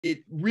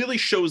it really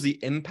shows the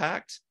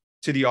impact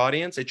to the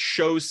audience. It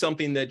shows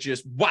something that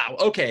just, wow,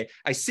 okay,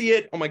 I see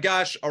it. Oh my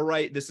gosh, all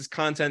right, this is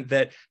content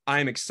that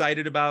I'm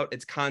excited about.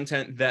 It's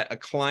content that a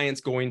client's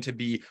going to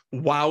be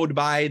wowed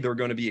by. They're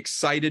going to be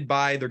excited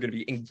by. They're going to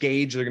be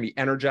engaged. They're going to be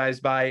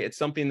energized by. It's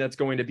something that's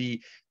going to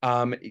be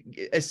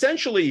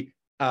essentially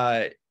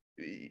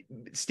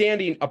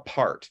standing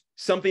apart,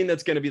 something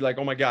that's going to be like,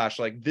 oh my gosh,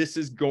 like this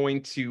is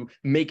going to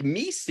make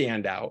me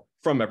stand out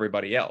from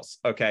everybody else.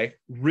 Okay.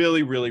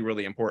 Really, really,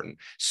 really important.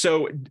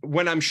 So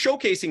when I'm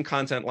showcasing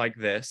content like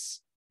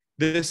this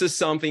is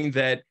something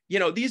that, you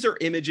know, these are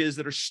images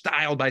that are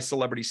styled by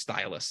celebrity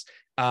stylists.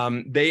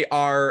 They're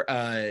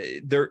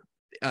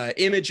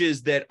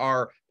images that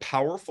are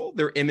powerful.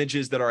 They're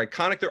images that are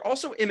iconic. They're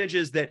also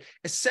images that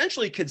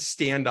essentially could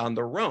stand on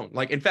their own.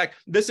 Like, in fact,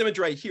 this image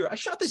right here, I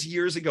shot this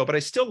years ago, but I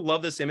still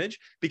love this image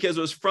because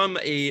it was from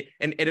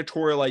an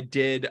editorial I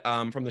did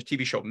from the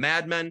TV show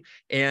Mad Men.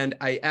 And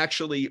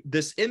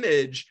this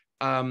image,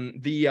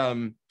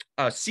 the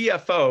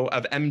CFO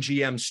of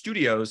MGM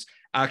Studios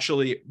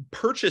actually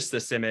purchased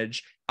this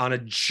image on a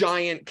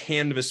giant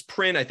canvas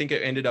print. I think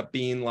it ended up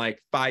being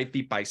like 5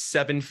 feet by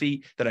 7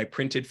 feet that I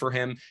printed for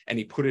him, and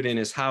he put it in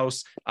his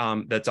house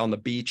that's on the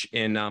beach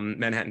in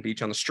Manhattan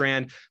Beach on the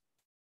Strand.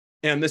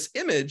 And this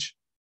image,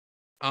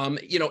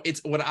 you know,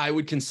 it's what I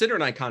would consider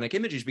an iconic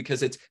image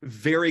because it's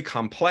very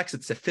complex,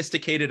 it's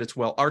sophisticated, it's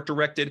well art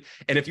directed.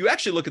 And if you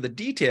actually look at the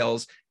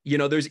details, you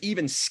know, there's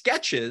even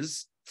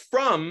sketches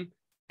from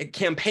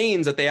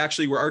campaigns that they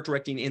actually were art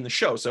directing in the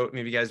show. So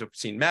maybe you guys have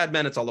seen Mad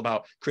Men. It's all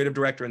about creative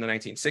director in the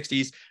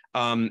 1960s.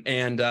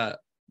 And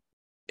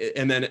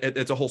then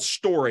it's a whole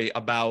story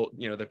about,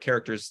 you know, the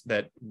characters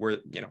that were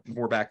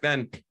back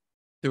then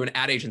through an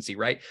ad agency,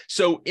 right?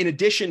 So in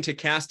addition to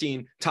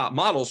casting top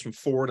models from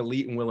Ford,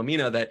 Elite, and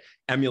Wilhelmina that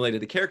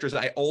emulated the characters,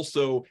 I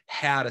also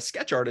had a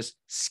sketch artist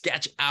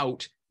sketch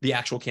out the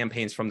actual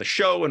campaigns from the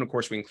show. And of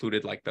course, we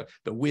included like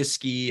the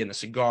whiskey and the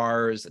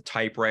cigars, the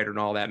typewriter and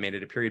all that, made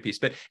it a period piece.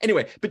 But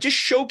anyway, just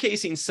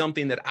showcasing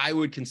something that I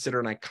would consider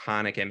an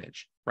iconic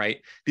image,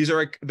 right? Those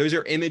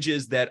are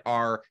images that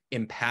are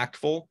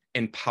impactful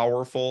and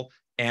powerful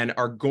and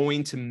are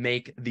going to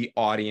make the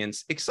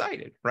audience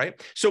excited,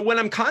 right? So when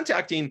I'm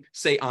contacting,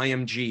 say,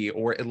 IMG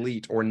or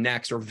Elite or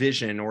Next or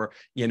Vision or,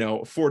 you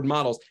know, Ford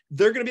models,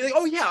 they're going to be like,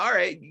 oh yeah, all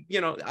right,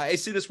 you know, I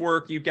see this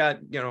work. You've got,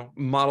 you know,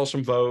 models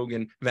from Vogue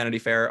and Vanity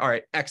Fair. All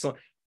right, excellent.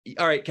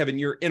 All right, Kevin,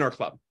 you're in our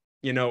club.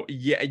 You know,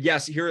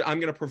 yes, here, I'm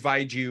going to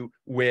provide you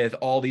with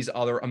all these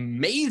other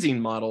amazing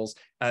models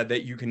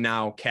that you can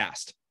now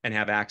cast and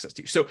have access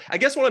to. So I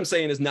guess what I'm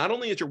saying is not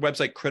only is your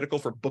website critical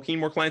for booking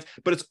more clients,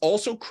 but it's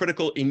also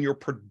critical in your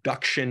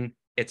production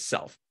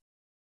itself.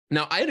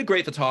 Now, I had a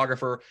great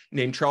photographer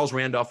named Charles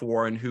Randolph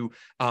Warren who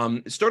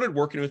started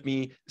working with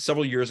me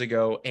several years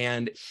ago,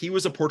 and he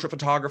was a portrait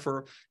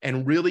photographer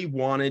and really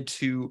wanted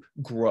to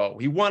grow.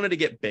 He wanted to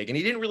get big, and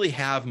he didn't really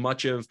have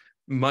much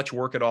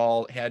work at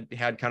all, had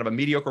kind of a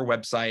mediocre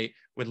website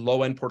with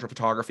low-end portrait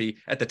photography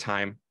at the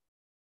time.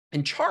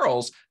 And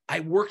Charles,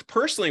 I worked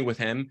personally with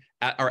him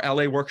at our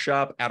LA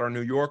workshop, at our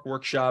New York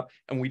workshop,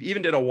 and we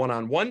even did a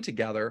one-on-one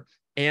together.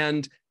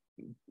 And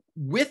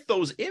with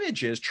those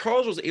images,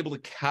 Charles was able to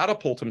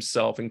catapult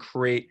himself and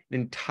create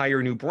an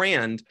entire new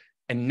brand.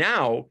 And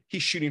now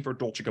he's shooting for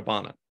Dolce &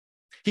 Gabbana.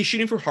 He's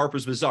shooting for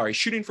Harper's Bazaar. He's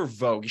shooting for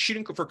Vogue. He's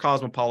shooting for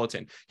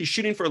Cosmopolitan. He's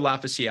shooting for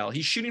L'Officiel.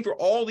 He's shooting for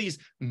all these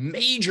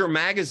major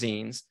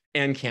magazines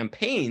and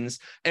campaigns.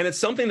 And it's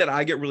something that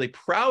I get really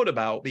proud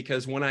about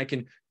because when I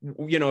can,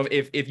 you know,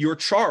 if you're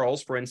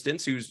Charles, for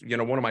instance, who's, you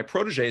know, one of my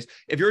proteges,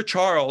 if you're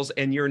Charles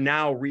and you're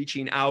now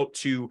reaching out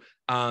to,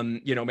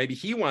 you know, maybe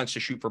he wants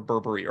to shoot for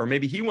Burberry, or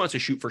maybe he wants to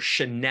shoot for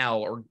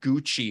Chanel or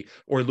Gucci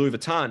or Louis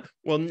Vuitton.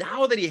 Well,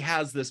 now that he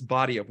has this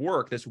body of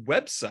work, this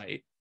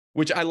website,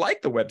 which I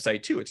like the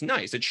website too. It's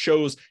nice. It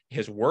shows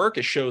his work.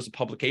 It shows the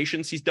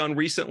publications he's done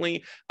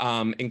recently,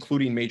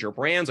 including major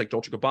brands like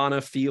Dolce &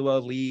 Gabbana, Fila,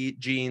 Lee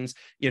Jeans,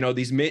 you know,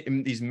 these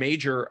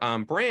major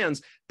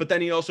brands. But then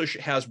he also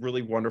has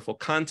really wonderful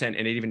content,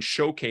 and it even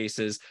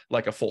showcases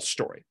like a full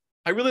story.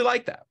 I really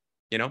like that,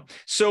 you know?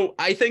 So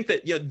I think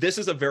that, you know, this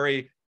is a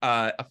very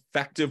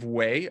effective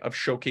way of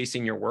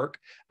showcasing your work.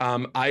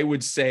 I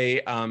would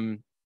say,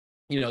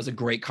 you know, it's a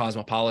great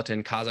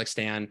Cosmopolitan,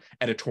 Kazakhstan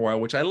editorial,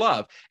 which I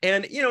love.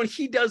 And, you know,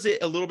 he does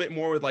it a little bit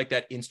more with like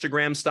that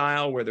Instagram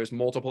style where there's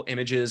multiple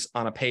images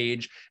on a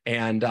page.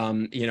 And,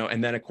 you know,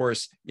 and then of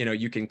course, you know,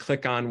 you can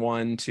click on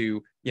one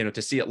to, you know,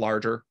 to see it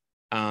larger.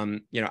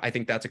 You know, I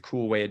think that's a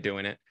cool way of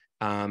doing it.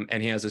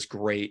 And he has this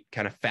great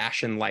kind of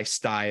fashion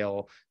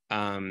lifestyle,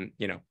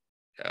 you know,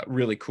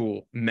 really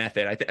cool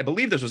method. I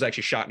believe this was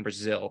actually shot in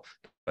Brazil,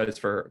 but it's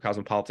for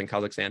Cosmopolitan,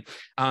 Kazakhstan.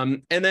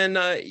 And then,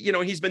 you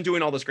know, he's been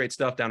doing all this great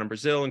stuff down in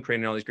Brazil and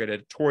creating all these great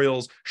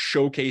editorials,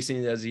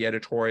 showcasing it as the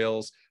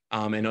editorials,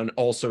 and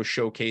also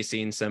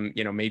showcasing some,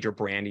 you know, major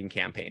branding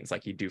campaigns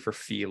like he'd do for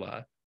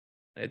Fila,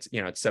 it's,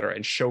 you know, et cetera,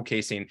 and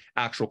showcasing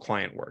actual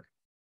client work.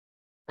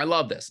 I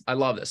love this. I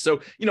love this.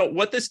 So, you know,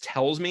 what this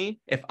tells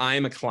me, if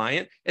I'm a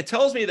client, it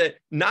tells me that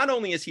not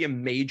only is he a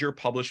major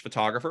published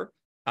photographer,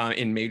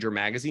 in major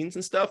magazines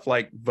and stuff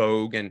like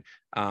Vogue and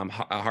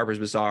Harper's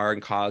Bazaar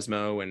and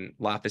Cosmo and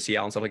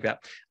L'Officiel and stuff like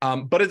that.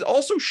 But it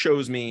also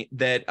shows me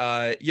that,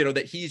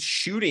 that he's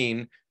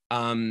shooting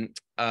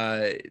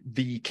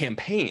the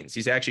campaigns.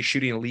 He's actually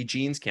shooting a Lee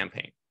Jeans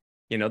campaign.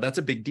 That's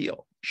a big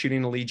deal,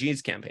 shooting a Lee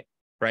Jeans campaign,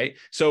 right?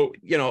 So,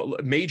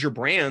 major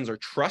brands are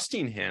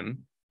trusting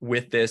him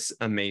with this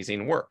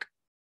amazing work.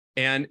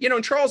 And,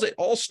 Charles, it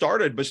all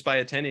started just by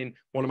attending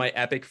one of my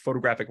epic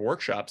photographic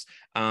workshops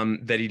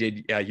that he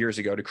did years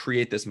ago to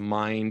create this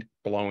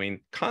mind-blowing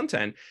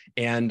content.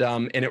 And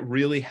it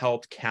really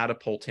helped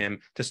catapult him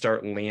to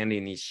start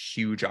landing these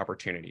huge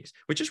opportunities,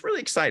 which is really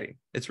exciting.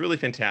 It's really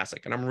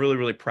fantastic. And I'm really,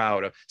 really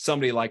proud of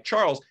somebody like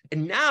Charles.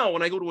 And now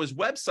when I go to his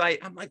website,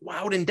 I'm like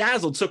wowed and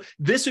dazzled. So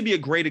this would be a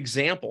great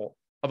example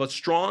of a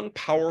strong,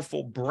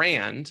 powerful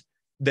brand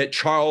that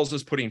Charles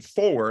is putting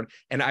forward.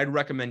 And I'd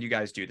recommend you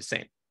guys do the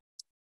same.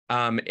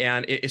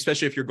 And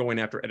especially if you're going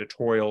after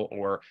editorial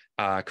or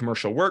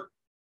commercial work.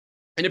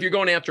 And if you're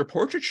going after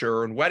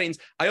portraiture and weddings,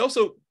 I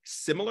also,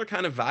 similar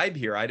kind of vibe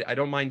here. I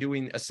don't mind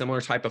doing a similar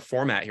type of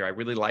format here. I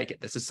really like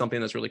it. This is something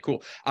that's really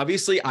cool.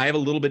 Obviously, I have a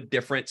little bit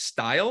different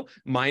style.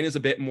 Mine is a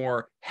bit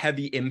more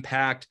heavy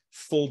impact,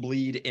 full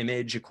bleed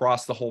image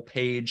across the whole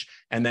page.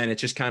 And then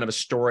it's just kind of a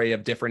story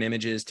of different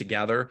images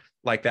together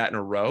like that in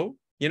a row.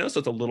 So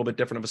it's a little bit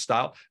different of a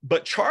style.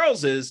 But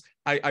Charles's,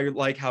 I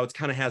like how it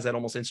kind of has that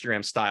almost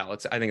Instagram style.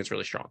 I think it's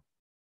really strong.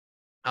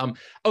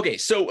 Okay,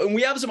 so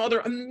we have some other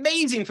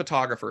amazing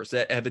photographers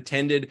that have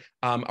attended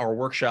our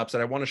workshops,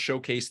 and I want to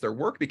showcase their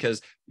work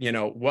because,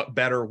 what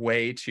better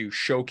way to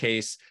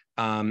showcase,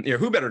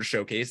 who better to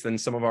showcase than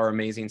some of our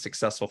amazing,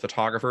 successful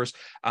photographers.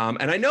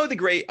 And I know the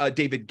great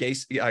David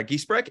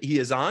Giesbrecht, he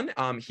is on.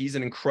 He's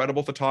an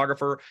incredible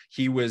photographer.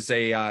 He was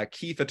a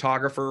key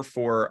photographer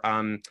for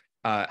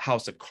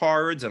House of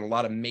Cards and a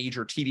lot of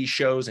major TV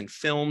shows and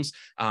films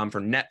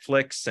for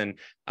Netflix and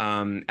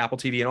Apple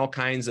TV and all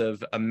kinds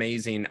of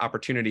amazing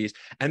opportunities.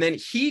 And then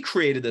he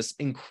created this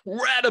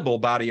incredible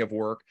body of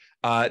work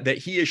that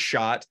he has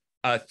shot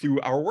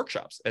through our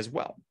workshops as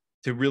well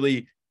to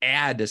really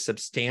add a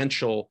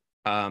substantial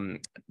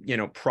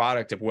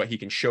product of what he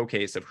can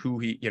showcase of who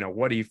he,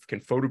 what he can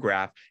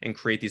photograph and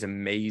create these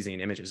amazing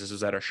images. This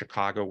was at our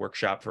Chicago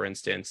workshop, for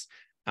instance.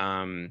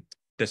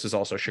 This is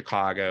also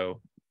Chicago.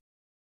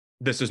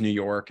 This is New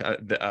York,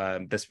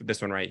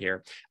 this one right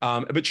here,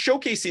 but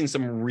showcasing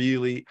some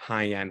really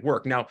high-end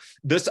work. Now,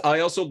 I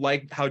also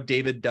like how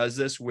David does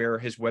this, where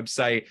his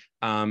website,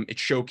 it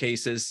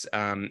showcases,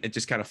 it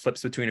just kind of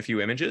flips between a few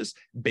images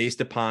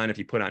based upon if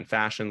you put on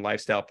fashion,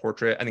 lifestyle,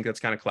 portrait. I think that's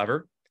kind of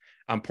clever.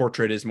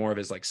 Portrait is more of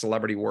his like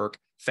celebrity work.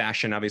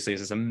 Fashion obviously is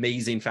this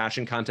amazing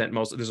fashion content.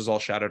 Most of this is all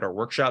shot at our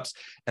workshops,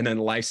 and then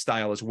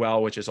lifestyle as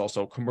well, which is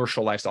also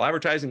commercial lifestyle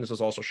advertising. This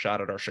was also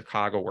shot at our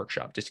Chicago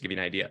workshop, just to give you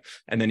an idea.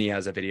 And then he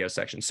has a video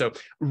section. So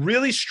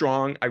really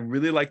strong. I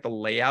really like the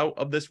layout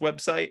of this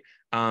website.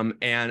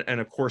 And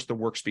of course the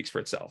work speaks for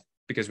itself,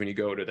 because when you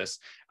go to this,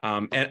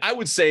 and I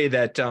would say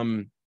that,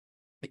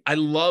 I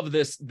love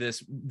this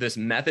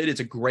method.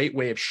 It's a great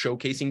way of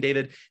showcasing,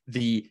 David,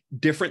 the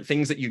different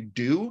things that you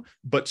do,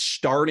 but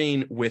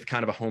starting with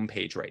kind of a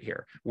homepage right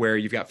here, where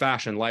you've got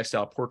fashion,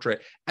 lifestyle,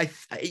 portrait.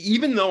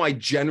 Even though I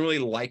generally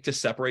like to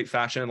separate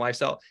fashion and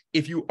lifestyle,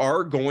 if you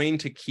are going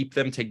to keep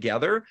them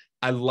together,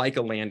 I like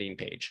a landing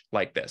page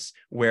like this,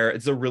 where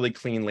it's a really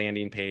clean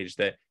landing page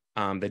that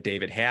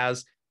David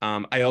has.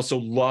 I also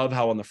love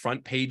how on the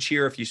front page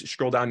here, if you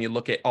scroll down, you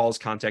look at all his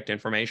contact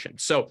information.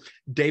 So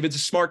David's a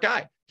smart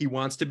guy. He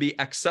wants to be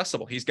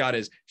accessible. He's got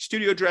his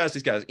studio address,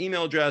 he's got his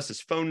email address, his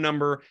phone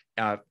number,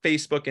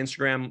 Facebook,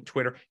 Instagram,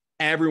 Twitter.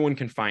 Everyone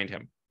can find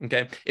him.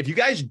 Okay. If you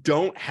guys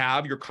don't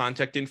have your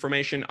contact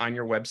information on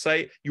your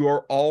website, you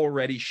are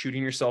already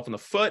shooting yourself in the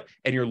foot,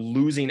 and you're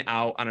losing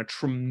out on a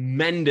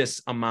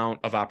tremendous amount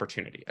of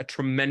opportunity, a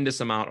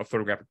tremendous amount of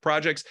photographic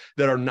projects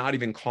that are not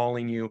even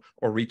calling you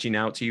or reaching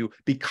out to you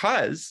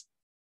because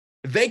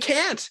they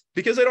can't,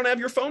 because they don't have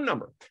your phone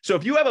number. So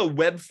if you have a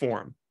web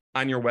form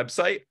on your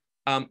website,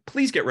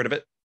 please get rid of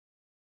it.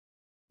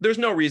 There's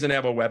no reason to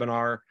have a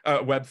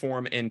web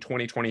form in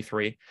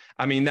 2023.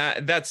 I mean,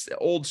 that's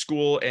old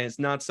school, and it's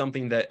not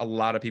something that a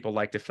lot of people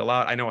like to fill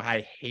out. I know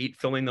I hate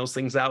filling those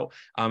things out.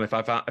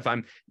 If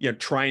I'm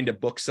trying to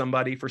book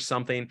somebody for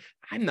something,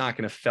 I'm not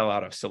going to fill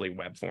out a silly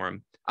web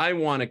form. I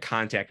want to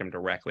contact them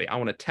directly. I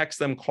want to text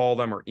them, call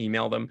them, or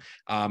email them,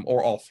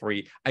 or all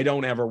three. I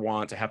don't ever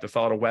want to have to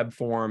fill out a web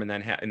form and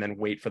then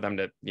wait for them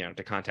to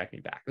to contact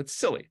me back. That's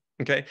silly.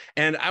 Okay,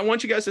 and I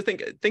want you guys to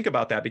think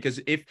about that, because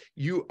if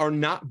you are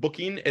not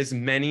booking as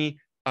many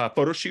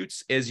photo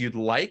shoots as you'd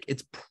like,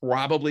 it's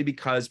probably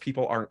because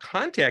people aren't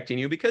contacting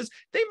you because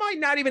they might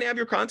not even have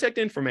your contact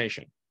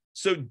information.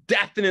 So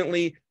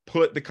definitely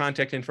put the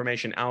contact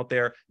information out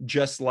there,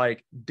 just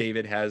like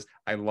David has.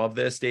 I love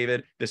this,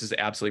 David. This is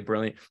absolutely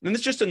brilliant. And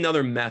it's just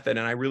another method,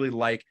 and I really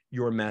like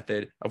your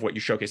method of what you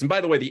showcase. And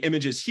by the way, the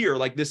images here,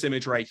 like this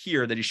image right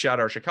here that he shot at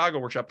our Chicago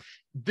workshop,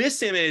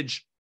 this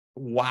image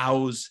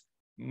wows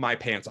my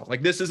pants off.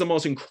 Like, this is the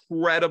most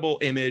incredible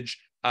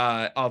image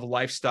of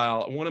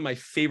lifestyle. One of my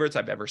favorites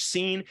I've ever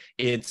seen.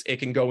 It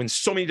can go in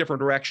so many different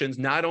directions,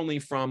 not only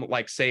from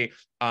like, say,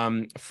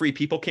 Free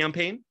People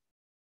campaign,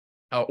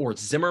 or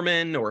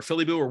Zimmerman or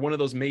Philly Boo or one of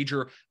those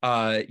major,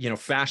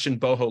 fashion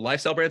boho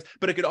lifestyle brands,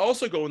 but it could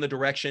also go in the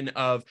direction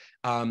of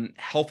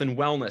health and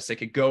wellness. It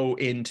could go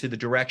into the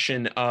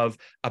direction of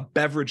a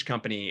beverage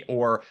company,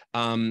 or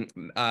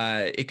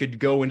it could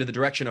go into the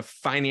direction of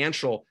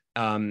financial,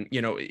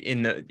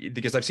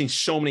 because I've seen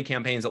so many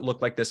campaigns that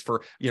look like this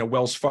for,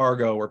 Wells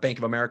Fargo or Bank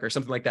of America or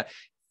something like that.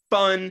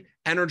 Fun,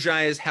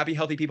 energized, happy,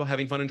 healthy people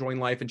having fun, enjoying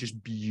life, and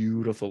just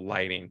beautiful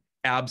lighting.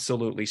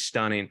 Absolutely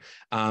stunning.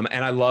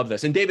 And I love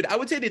this. And David, I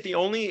would say that the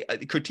only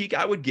critique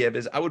I would give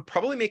is I would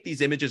probably make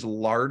these images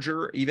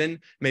larger,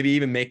 maybe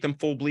even make them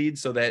full bleed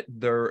so that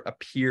there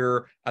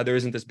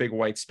isn't this big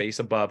white space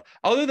above.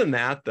 Other than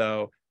that,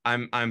 though,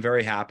 I'm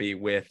very happy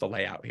with the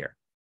layout here.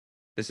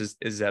 This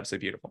is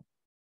absolutely beautiful.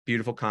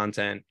 Beautiful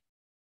content.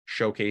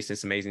 Showcase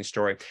this amazing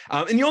story.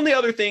 And the only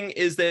other thing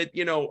is that,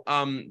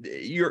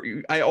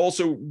 I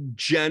also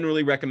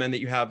generally recommend that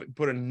you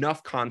put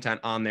enough content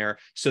on there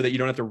so that you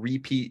don't have to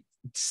repeat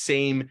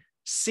same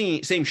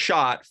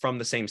shot from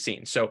the same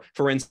scene. So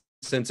for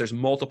instance, there's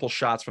multiple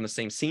shots from the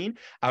same scene.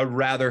 I would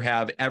rather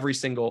have every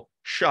single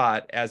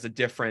shot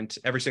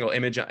every single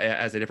image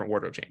as a different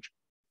wardrobe change,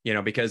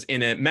 because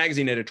in a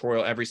magazine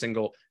editorial, every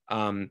single,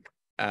 they'll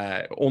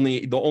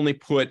only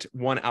put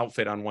one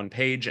outfit on one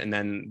page, and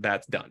then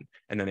that's done,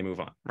 and then they move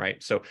on,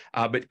 right? So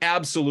but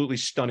absolutely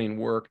stunning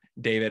work,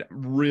 David.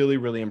 Really,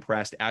 really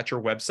impressed at your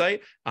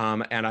website,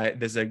 and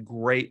this is a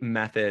great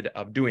method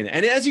of doing it.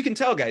 And as you can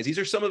tell, guys, these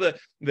are some of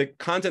the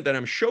content that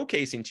I'm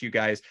showcasing to you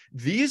guys.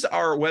 These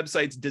are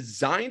websites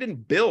designed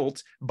and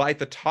built by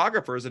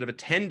photographers that have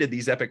attended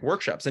these epic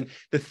workshops. And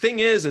the thing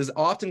is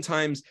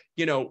oftentimes,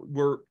 a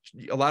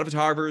lot of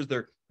photographers,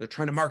 they're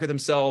trying to market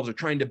themselves, they're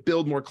trying to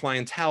build more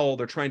clientele,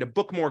 they're trying to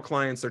book more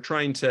clients, they're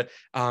trying to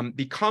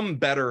become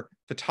better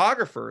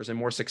photographers and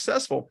more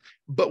successful.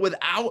 But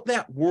without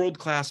that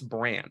world-class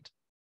brand,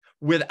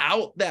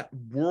 without that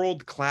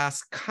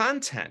world-class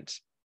content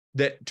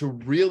to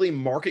really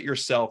market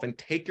yourself and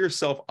take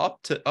yourself up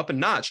a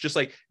notch, just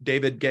like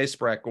David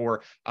Gaisbrecht,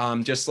 or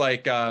just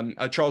like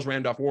Charles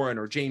Randolph Warren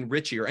or Jane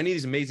Ritchie, or any of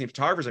these amazing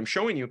photographers I'm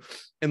showing you,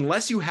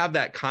 unless you have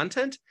that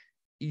content,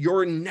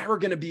 you're never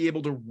going to be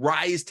able to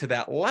rise to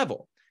that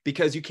level,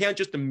 because you can't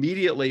just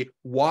immediately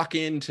walk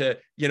into,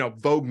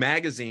 Vogue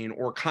magazine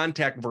or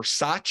contact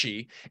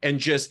Versace and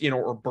just,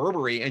 or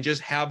Burberry and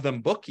just have them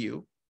book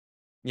you,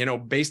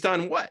 based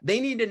on what? They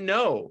need to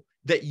know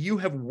that you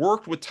have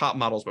worked with top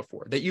models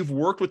before, that you've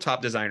worked with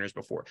top designers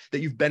before, that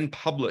you've been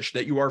published,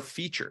 that you are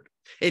featured.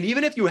 And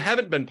even if you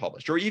haven't been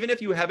published, or even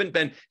if you haven't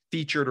been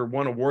featured or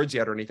won awards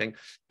yet or anything,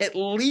 at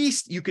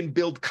least you can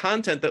build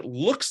content that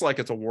looks like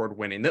it's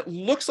award-winning, that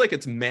looks like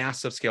it's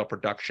massive scale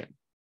production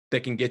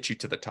that can get you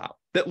to the top,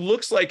 that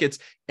looks like it's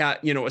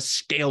at, a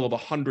scale of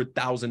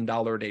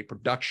 $100,000 a day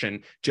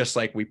production, just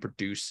like we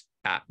produce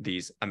at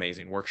these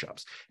amazing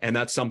workshops. And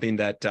that's something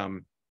that,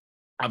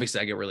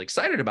 obviously, I get really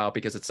excited about,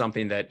 because it's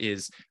something that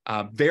is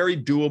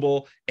very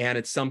doable, and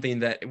it's something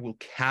that will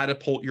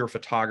catapult your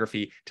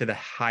photography to the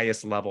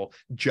highest level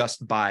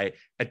just by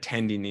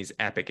attending these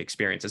epic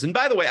experiences. And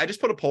by the way, I just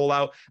put a poll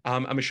out.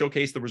 I'm going to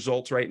showcase the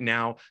results right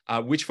now.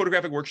 Which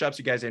photographic workshops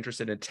you guys are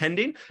interested in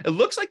attending? It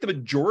looks like the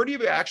majority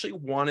of you actually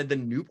wanted the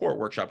Newport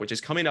workshop, which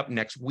is coming up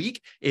next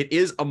week. It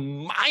is a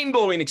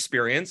mind-blowing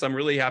experience. I'm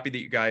really happy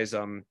that you guys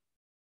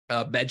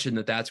mentioned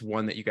that's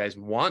one that you guys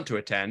want to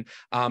attend.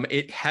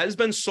 It has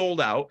been sold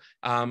out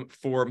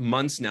for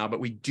months now, but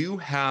we do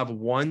have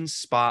one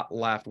spot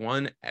left,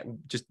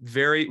 just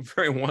very,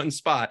 very one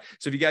spot.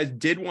 So if you guys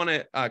did want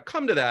to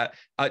come to that,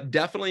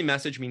 definitely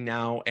message me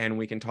now, and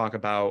we can talk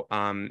about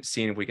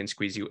seeing if we can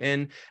squeeze you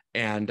in.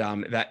 And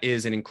that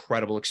is an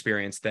incredible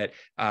experience that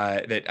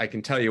I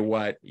can tell you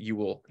what, you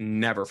will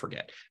never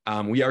forget.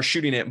 We are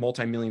shooting at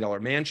multi-million-dollar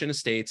mansion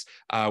estates.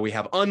 We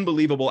have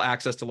unbelievable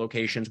access to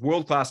locations,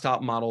 world-class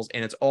top models,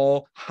 and it's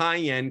all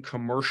high-end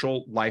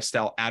commercial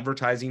lifestyle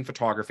advertising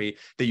photography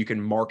that you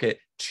can market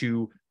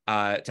to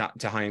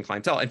high-end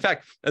clientele. In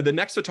fact, the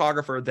next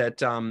photographer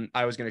that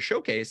I was going to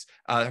showcase,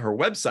 her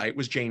website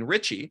was Jane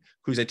Ritchie,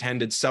 who's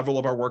attended several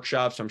of our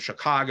workshops from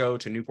Chicago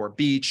to Newport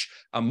Beach,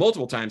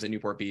 multiple times at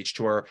Newport Beach,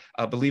 to our,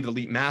 I believe,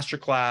 Elite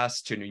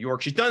Masterclass, to New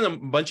York. She's done a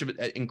bunch of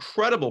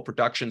incredible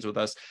productions with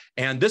us.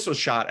 And this was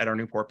shot at our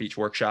Newport Beach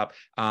workshop.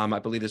 I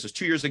believe this was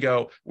 2 years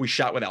ago. We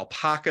shot with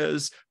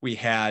alpacas. We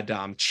had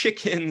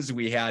chickens.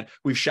 We've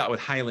shot with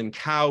Highland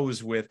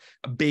cows, with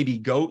baby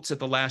goats at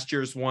the last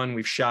year's one.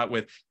 We've shot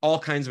with all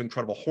kinds of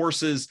incredible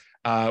horses.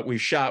 We've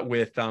shot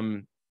with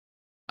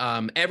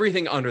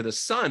everything under the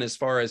sun, as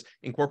far as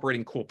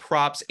incorporating cool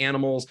props,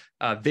 animals,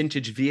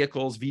 vintage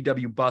vehicles,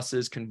 VW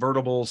buses,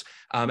 convertibles,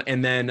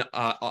 and then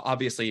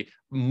obviously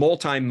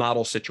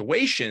multi-model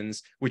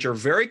situations, which are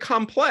very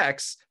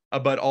complex,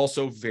 but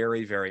also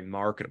very, very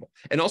marketable,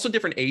 and also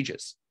different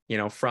ages.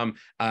 from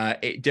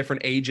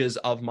different ages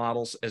of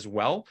models as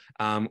well,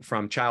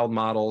 from child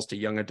models to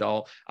young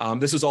adult.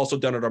 This was also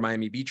done at our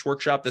Miami Beach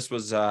workshop. This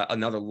was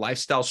another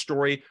lifestyle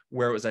story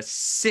where it was a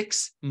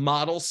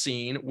 6-model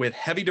scene with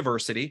heavy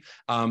diversity,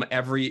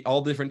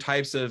 all different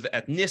types of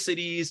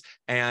ethnicities,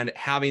 and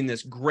having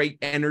this great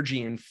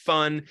energy and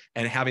fun,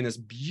 and having this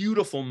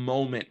beautiful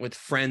moment with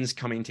friends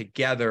coming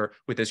together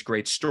with this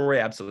great story.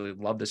 I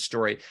absolutely love this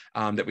story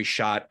that we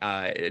shot,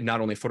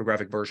 not only a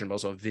photographic version, but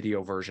also a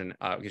video version,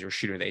 because we're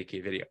shooting with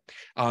 8K video.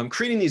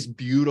 Creating these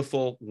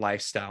beautiful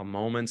lifestyle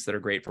moments that are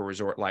great for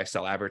resort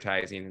lifestyle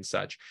advertising and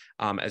such,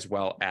 as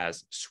well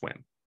as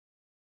swim.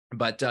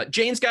 But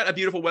Jane's got a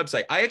beautiful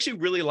website. I actually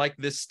really like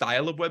this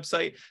style of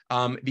website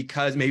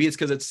because maybe it's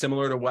because it's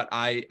similar to what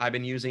I've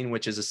been using,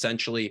 which is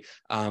essentially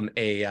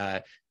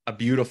a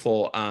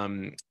beautiful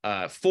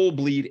full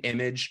bleed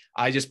image.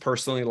 I just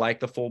personally like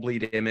the full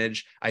bleed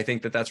image. I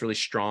think that that's really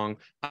strong.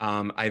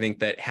 I think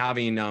that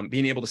having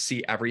being able to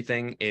see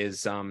everything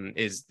is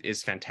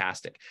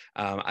fantastic.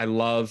 I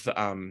love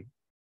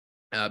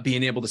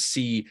being able to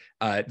see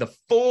the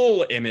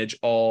full image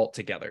all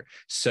together.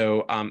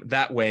 So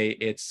that way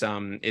it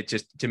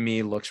just, to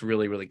me, looks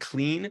really, really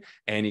clean,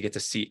 and you get to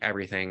see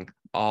everything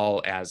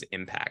all as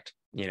impact.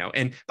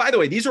 And by the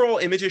way, these are all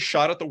images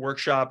shot at the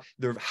workshop.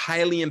 They're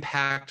highly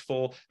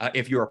impactful.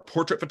 If you're a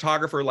portrait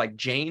photographer like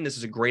Jane, this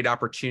is a great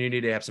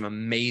opportunity to have some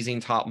amazing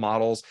top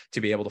models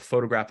to be able to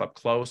photograph up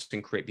close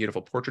and create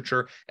beautiful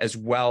portraiture, as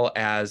well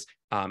as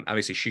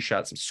obviously she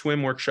shot some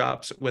swim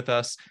workshops with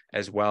us,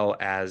 as well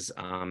as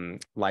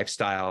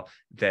lifestyle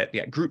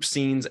group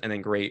scenes, and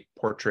then great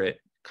portrait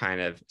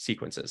kind of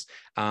sequences.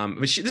 But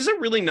this is a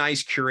really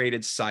nice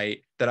curated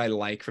site that I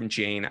like from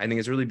Jane. I think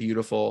it's really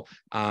beautiful.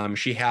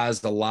 She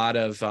has a lot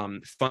of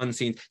fun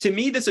scenes. To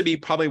me, this would be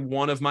probably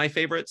one of my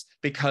favorites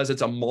because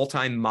it's a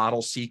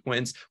multi-model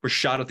sequence. We're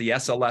shot at the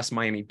SLS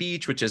Miami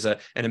Beach, which is an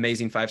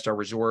amazing 5-star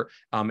resort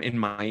in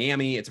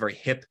Miami. It's a very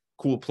hip,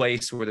 cool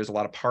place where there's a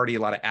lot of party, a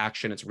lot of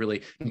action. It's a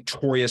really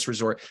notorious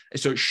resort.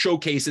 So it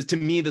showcases, to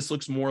me, this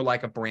looks more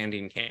like a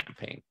branding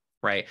campaign.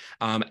 Right.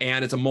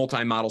 And it's a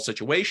multi-model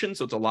situation,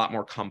 so it's a lot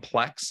more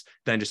complex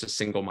than just a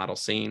single model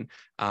scene.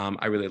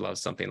 I really love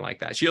something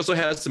like that. She also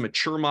has some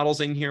mature models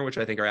in here, which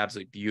I think are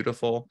absolutely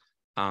beautiful.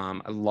 I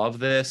love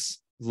this,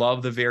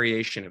 love the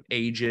variation of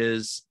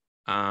ages.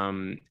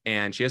 And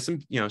she has some,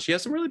 she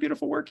has some really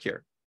beautiful work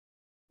here.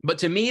 But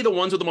to me, the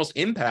ones with the most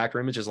impact are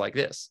images like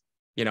this.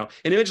 An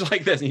image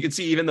like this, and you can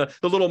see even the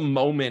little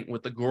moment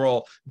with the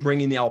girl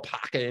bringing the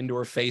alpaca into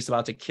her face,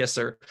 about to kiss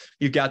her.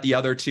 You've got the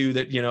other two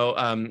that,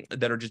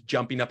 that are just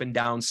jumping up and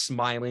down,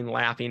 smiling,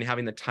 laughing,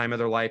 having the time of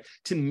their life.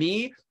 To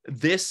me,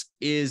 this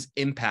is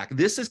impact.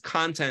 This is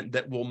content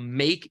that will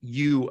make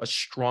you a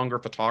stronger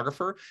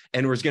photographer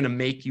and is going to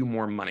make you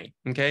more money.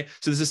 Okay.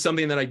 So this is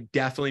something that I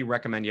definitely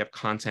recommend you have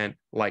content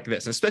like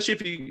this, and especially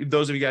if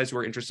those of you guys who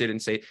are interested in,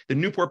 say, the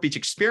Newport Beach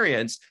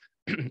experience.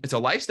 It's a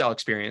lifestyle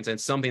experience, and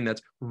it's something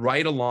that's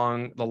right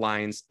along the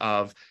lines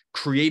of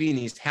creating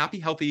these happy,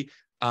 healthy,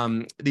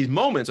 these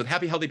moments with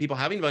happy, healthy people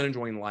having fun,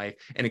 enjoying life,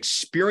 and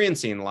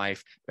experiencing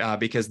life,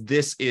 because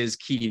this is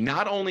key,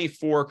 not only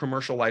for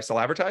commercial lifestyle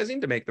advertising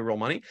to make the real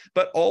money,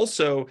 but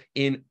also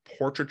in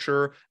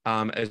portraiture,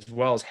 as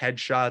well as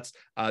headshots.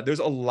 There's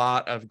a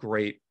lot of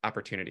great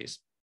opportunities.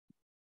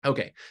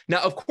 Okay.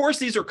 Now, of course,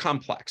 these are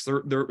complex.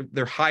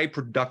 They're high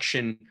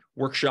production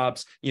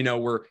workshops.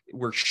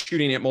 We're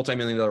shooting at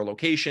multi-million-dollar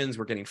locations.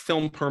 We're getting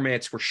film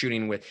permits. We're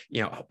shooting with,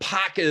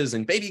 alpacas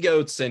and baby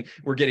goats, and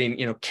we're getting,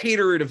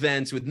 catered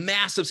events with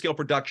massive scale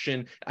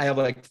production. I have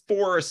like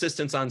 4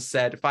 assistants on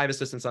set, 5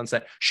 assistants on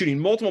set, shooting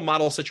multiple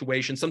model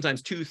situations,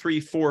 sometimes 2, 3,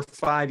 4,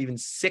 5, even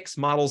 6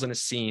 models in a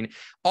scene,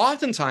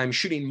 oftentimes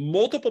shooting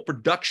multiple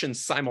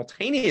productions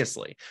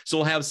simultaneously. So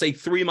we'll have, say,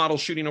 3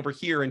 models shooting over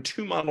here and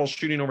 2 models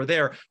shooting over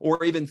there,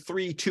 or even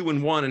 3, 2,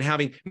 and 1, and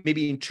having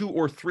maybe in 2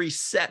 or 3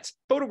 sets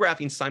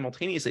photographing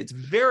simultaneously. It's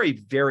very,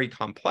 very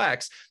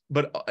complex,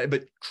 but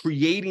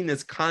creating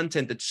this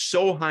content that's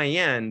so high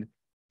end,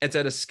 it's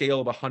at a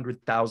scale of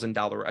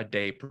 $100,000 a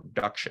day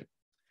production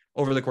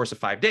over the course of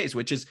 5 days,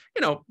 which is,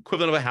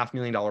 equivalent of a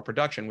 $500,000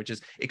 production, which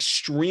is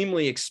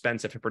extremely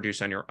expensive to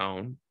produce on your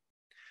own.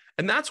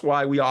 And that's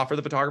why we offer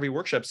the Photography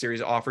Workshop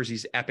Series, offers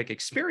these epic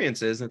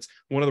experiences. And it's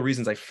one of the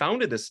reasons I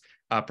founded this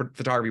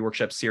Photography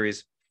Workshop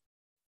Series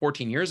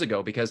 14 years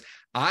ago, because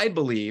I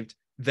believed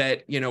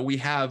that, we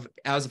have,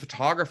 as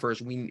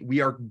photographers,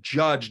 we are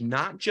judged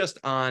not just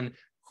on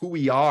who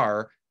we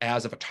are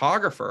as a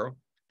photographer,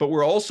 but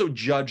we're also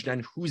judged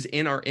on who's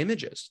in our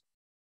images,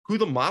 who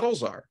the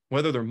models are,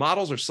 whether they're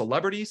models or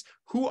celebrities,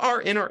 who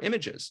are in our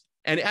images.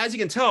 And as you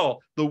can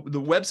tell, the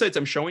websites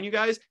I'm showing you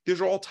guys, these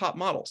are all top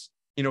models.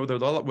 Whether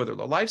they're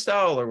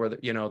lifestyle, or whether,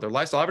 they're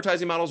lifestyle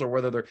advertising models, or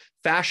whether they're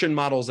fashion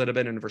models that have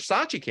been in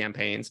Versace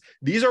campaigns.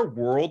 These are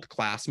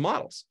world-class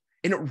models.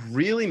 And it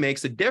really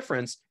makes a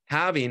difference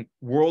having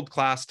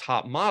world-class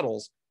top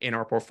models in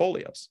our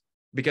portfolios.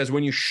 Because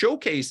when you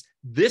showcase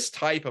this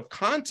type of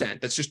content,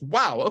 that's just,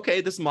 wow,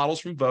 okay, this model's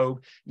from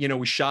Vogue.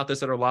 We shot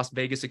this at our Las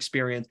Vegas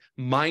experience,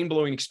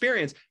 mind-blowing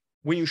experience.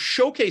 When you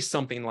showcase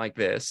something like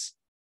this,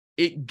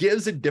 it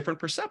gives a different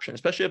perception,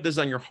 especially if this is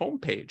on your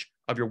homepage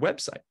of your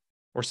website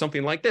or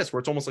something like this, where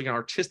it's almost like an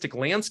artistic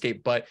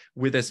landscape, but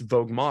with this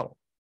Vogue model,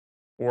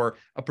 or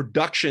a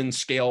production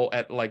scale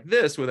at like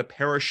this with a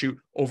parachute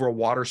over a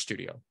water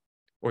studio,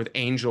 or with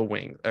angel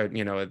wing,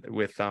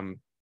 with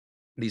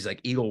these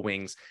like eagle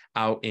wings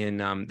out in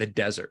the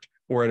desert,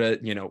 or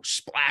at a,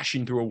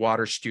 splashing through a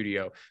water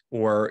studio,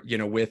 or,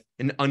 with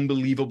an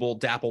unbelievable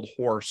dappled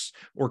horse,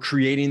 or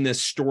creating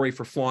this story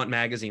for Flaunt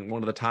magazine,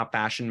 one of the top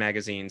fashion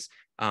magazines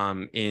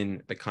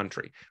in the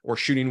country, or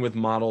shooting with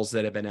models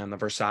that have been on the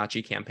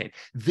Versace campaign.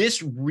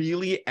 This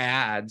really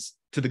adds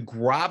to the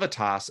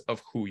gravitas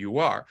of who you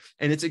are.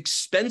 And it's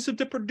expensive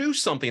to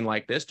produce something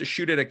like this, to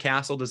shoot at a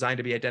castle designed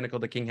to be identical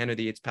to King Henry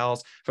VIII's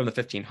palace from the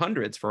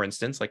 1500s, for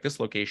instance, like this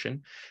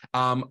location.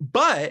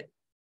 But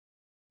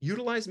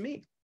utilize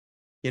me.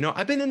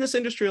 I've been in this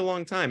industry a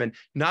long time, and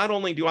not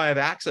only do I have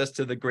access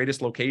to the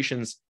greatest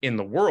locations in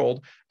the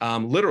world,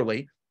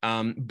 literally,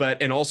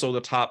 and also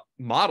the top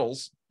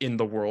models in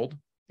the world,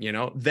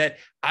 that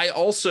I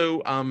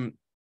also,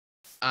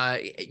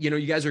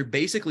 you guys are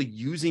basically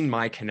using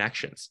my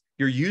connections.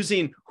 You're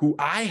using who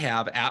I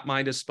have at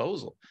my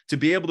disposal to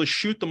be able to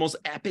shoot the most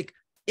epic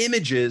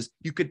images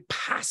you could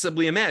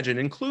possibly imagine,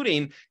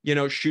 including,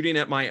 shooting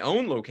at my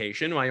own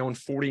location, my own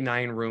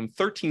 49-room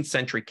 13th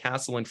century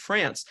castle in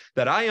France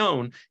that I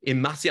own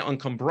in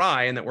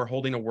Massy-en-Cambrai, and that we're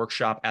holding a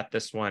workshop at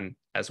this one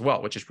as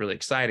well, which is really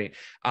exciting.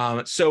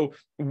 So,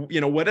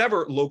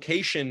 whatever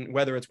location,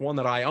 whether it's one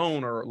that I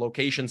own or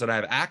locations that I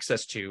have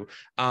access to,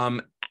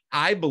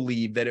 I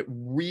believe that it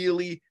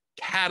really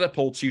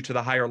catapults you to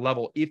the higher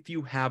level if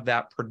you have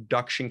that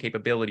production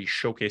capability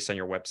showcased on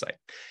your website.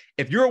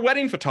 If you're a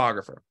wedding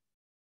photographer,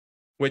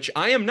 which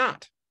I am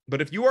not,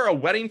 but if you are a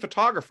wedding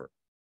photographer,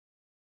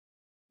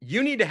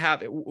 you need to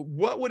have it.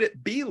 What would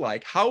it be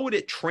like? How would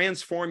it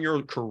transform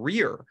your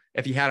career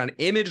if you had an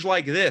image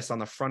like this on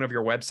the front of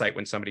your website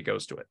when somebody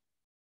goes to it?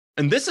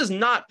 And this is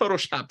not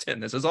photoshopped in.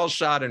 This is all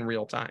shot in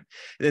real time.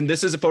 And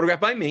this is a photograph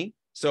by me.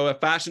 So a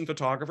fashion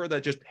photographer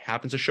that just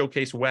happens to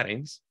showcase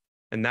weddings.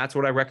 And that's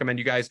what I recommend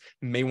you guys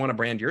may want to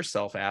brand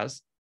yourself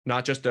as,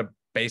 not just a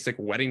basic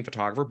wedding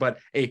photographer, but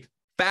a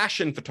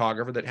fashion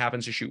photographer that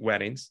happens to shoot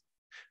weddings,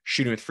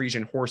 shooting with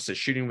Frisian horses,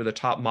 shooting with a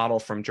top model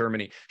from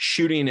Germany,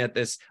 shooting at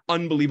this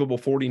unbelievable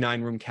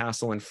 49-room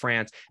castle in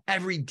France.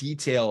 Every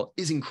detail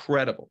is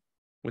incredible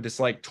with this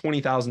like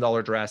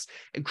 $20,000 dress,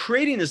 and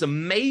creating this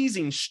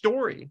amazing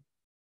story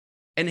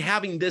and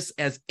having this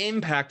as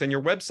impact on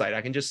your website.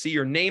 I can just see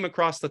your name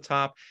across the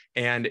top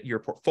and your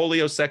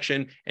portfolio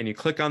section, and you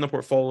click on the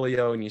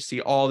portfolio and you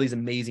see all these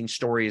amazing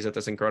stories at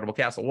this incredible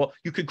castle. Well,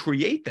 you could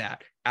create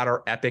that at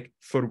our epic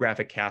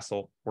photographic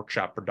castle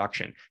workshop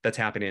production that's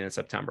happening in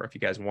September if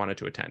you guys wanted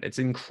to attend. It's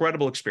an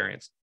incredible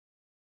experience.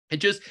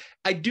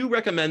 I do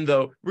recommend,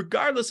 though,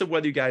 regardless of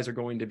whether you guys are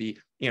going to be,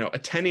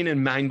 attending a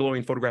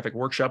mind-blowing photographic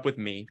workshop with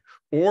me,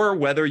 or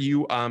whether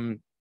you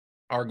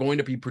are going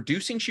to be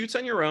producing shoots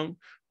on your own,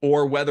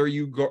 or whether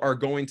you are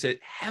going to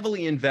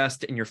heavily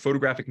invest in your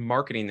photographic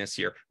marketing this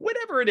year,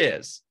 whatever it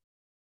is,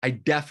 I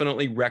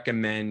definitely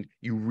recommend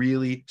you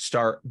really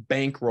start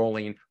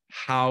bankrolling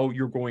how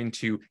you're going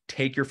to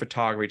take your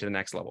photography to the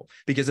next level,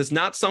 because it's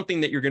not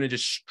something that you're going to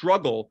just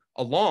struggle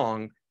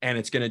along and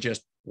it's going to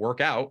just work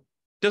out.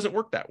 It doesn't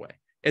work that way.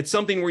 It's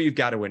something where you've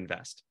got to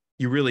invest.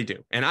 You really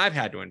do. And I've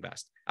had to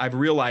invest. I've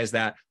realized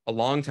that a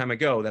long time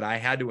ago, that I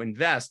had to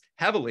invest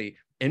heavily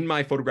in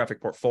my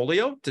photographic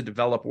portfolio to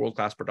develop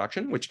world-class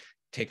production, which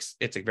it's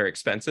very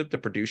expensive to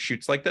produce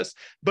shoots like this.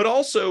 But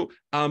also,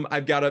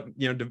 I've got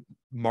to,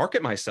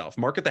 market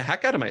the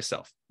heck out of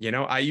myself.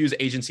 I use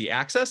Agency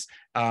Access,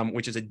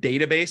 which is a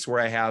database where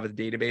I have a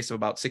database of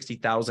about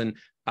 60,000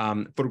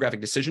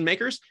 photographic decision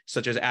makers,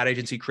 such as ad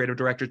agency creative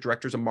directors,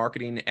 directors of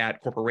marketing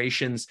at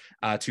corporations,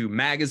 to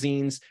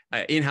magazines,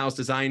 in-house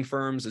design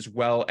firms, as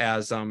well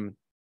as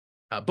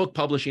book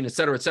publishing, et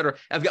cetera, et cetera.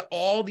 I've got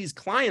all these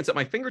clients at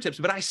my fingertips,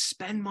 but I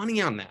spend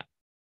money on that.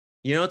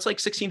 It's like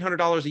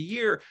 $1,600 a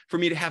year for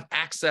me to have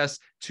access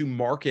to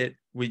market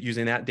with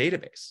using that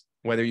database,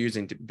 whether you're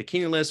using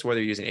Bikini List, whether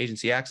you're using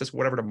Agency Access,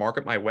 whatever, to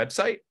market my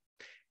website.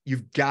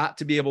 You've got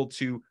to be able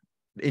to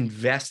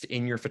invest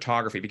in your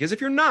photography, because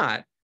if you're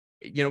not,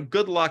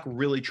 good luck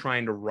really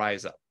trying to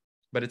rise up.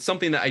 But it's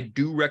something that I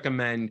do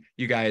recommend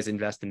you guys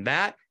invest in,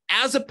 that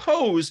as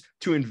opposed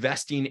to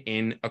investing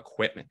in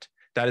equipment.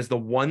 That is the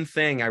one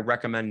thing I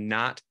recommend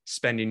not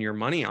spending your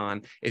money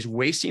on, is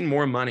wasting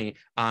more money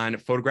on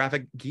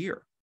photographic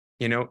gear,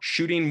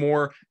 shooting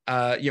more,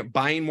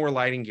 buying more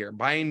lighting gear,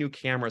 buying new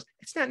cameras.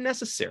 It's not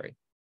necessary.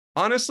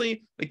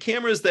 Honestly, the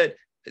cameras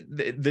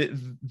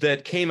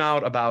that came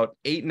out about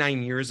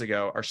 8-9 years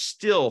ago are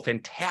still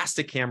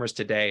fantastic cameras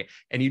today,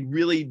 and you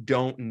really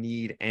don't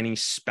need any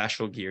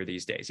special gear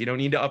these days. You don't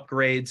need to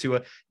upgrade to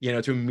a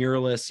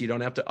mirrorless. You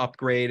don't have to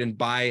upgrade and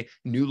buy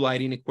new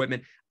lighting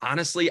equipment.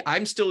 Honestly,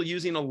 I'm still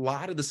using a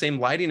lot of the same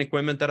lighting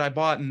equipment that I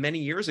bought many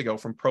years ago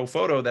from Pro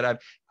Photo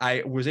that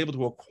I was able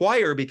to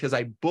acquire because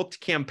I booked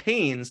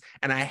campaigns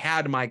and I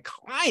had my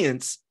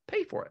clients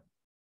pay for it.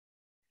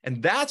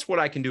 And that's what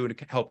I can do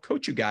to help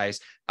coach you guys,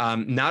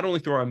 not only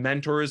through our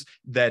mentors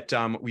that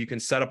we can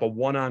set up a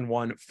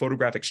one-on-one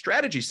photographic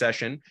strategy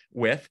session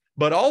with,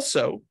 but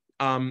also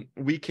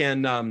we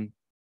can,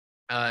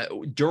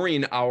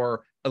 during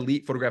our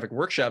elite photographic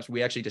workshops,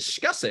 we actually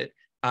discuss it.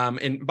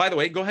 And by the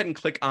way, go ahead and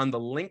click on the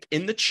link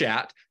in the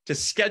chat to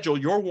schedule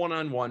your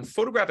one-on-one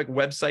photographic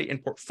website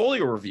and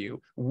portfolio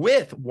review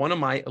with one of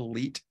my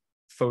elite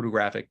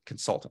photographic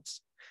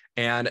consultants.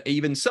 And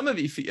even some of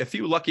you, a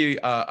few lucky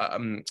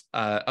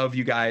of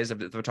you guys, of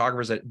the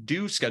photographers that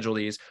do schedule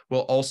these,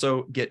 will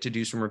also get to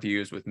do some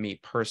reviews with me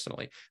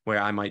personally,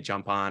 where I might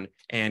jump on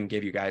and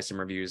give you guys some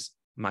reviews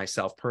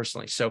myself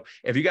personally. So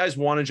if you guys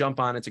want to jump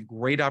on, it's a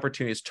great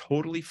opportunity. It's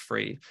totally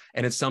free.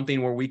 And it's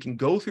something where we can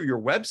go through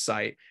your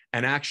website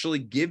and actually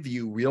give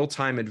you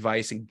real-time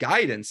advice and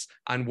guidance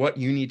on what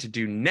you need to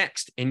do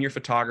next in your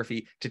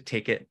photography to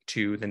take it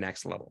to the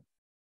next level.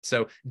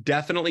 So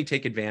definitely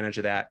take advantage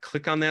of that.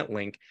 Click on that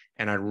link.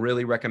 And I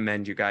really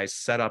recommend you guys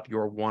set up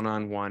your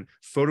one-on-one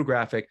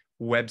photographic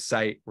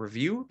website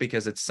review,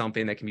 because it's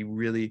something that can be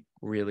really,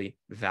 really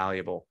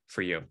valuable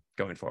for you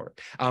going forward.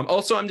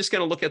 Also, I'm just going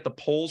to look at the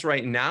polls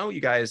right now.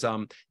 You guys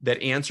that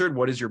answered,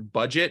 what is your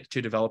budget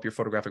to develop your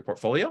photographic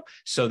portfolio?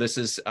 So this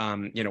is,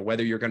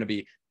 whether you're going to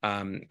be,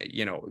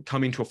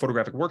 coming to a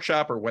photographic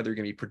workshop or whether you're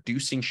going to be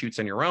producing shoots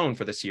on your own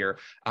for this year.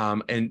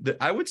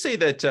 I would say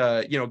that,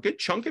 a good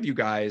chunk of you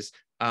guys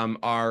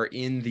are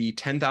in the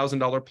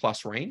 $10,000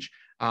 plus range.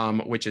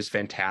 Which is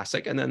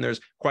fantastic. And then there's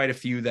quite a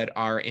few that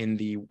are in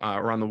the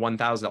around the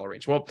 $1,000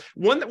 range. Well,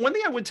 one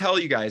thing I would tell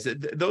you guys,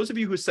 those of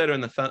you who said are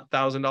in the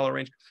 $1,000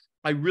 range,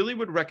 I really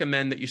would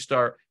recommend that you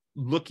start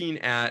looking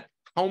at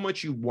how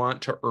much you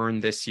want to earn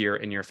this year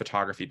in your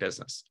photography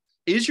business.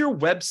 Is your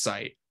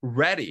website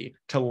ready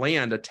to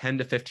land a $10,000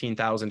 to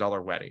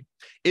 $15,000 wedding?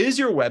 Is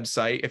your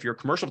website, if you're a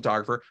commercial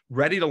photographer,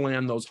 ready to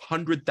land those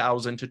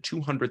 $100,000 to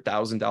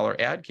 $200,000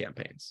 ad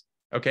campaigns?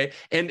 Okay.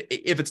 And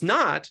if it's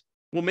not,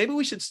 well, maybe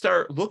we should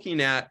start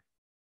looking at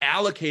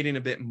allocating a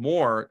bit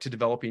more to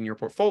developing your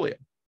portfolio,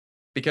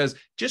 because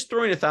just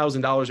throwing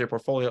 $1,000 at your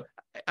portfolio,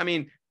 I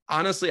mean,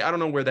 honestly, I don't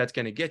know where that's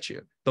going to get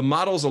you. The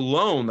models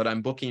alone that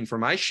I'm booking for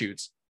my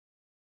shoots,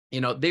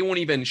 they won't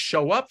even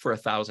show up for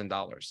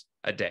 $1,000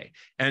 a day.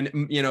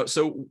 And,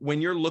 so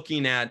when you're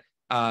looking at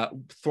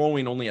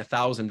throwing only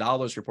 $1,000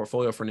 for your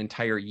portfolio for an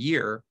entire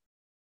year,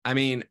 I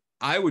mean,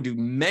 I would do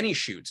many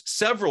shoots,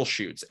 several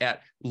shoots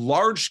at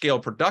large scale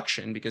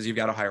production, because you've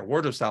got to hire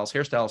wardrobe stylists,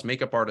 hairstylists,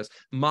 makeup artists,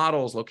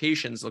 models,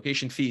 locations,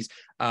 location fees,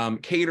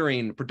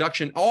 catering,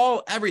 production,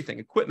 everything,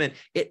 equipment.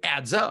 It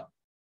adds up.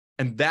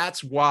 And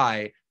that's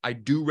why I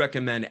do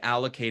recommend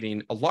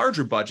allocating a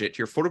larger budget to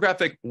your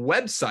photographic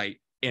website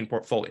and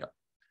portfolio.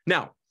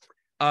 Now,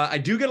 I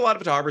do get a lot of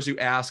photographers who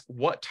ask,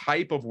 what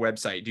type of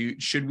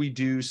website? Should we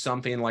do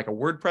something like a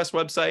WordPress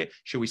website?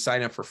 Should we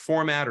sign up for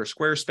Format or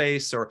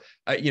Squarespace or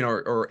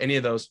any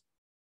of those?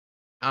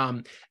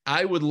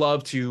 I would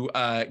love to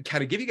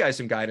kind of give you guys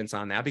some guidance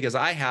on that, because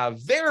I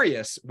have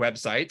various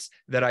websites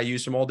that I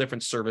use from all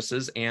different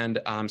services and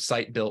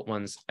site-built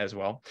ones as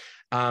well.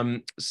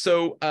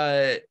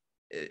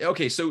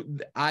 Okay, so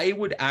I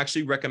would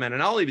actually recommend,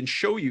 and I'll even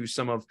show you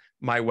some of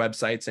my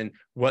websites and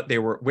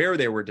where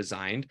they were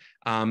designed.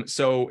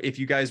 So if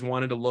you guys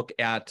wanted to look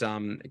at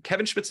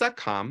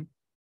kevinschmitz.com,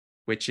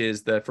 which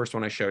is the first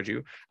one I showed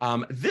you,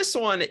 this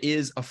one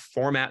is a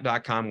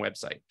format.com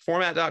website.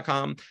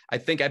 Format.com, I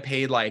think I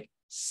paid like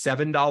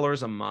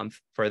 $7 a month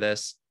for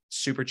this.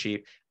 Super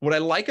cheap. What I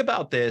like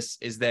about this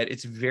is that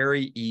it's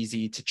very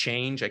easy to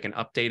change. I can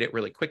update it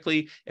really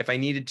quickly if I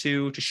needed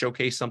to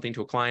showcase something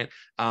to a client.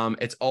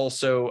 It's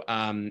also,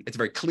 it's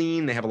very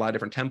clean. They have a lot of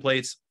different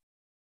templates.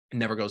 It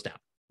never goes down.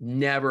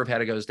 Never have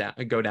had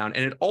it go down.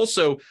 And it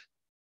also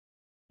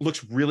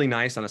looks really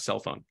nice on a cell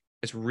phone.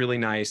 It's really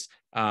nice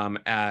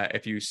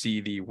if you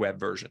see the web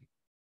version.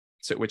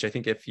 So, which I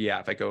think if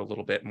I go a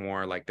little bit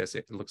more like this,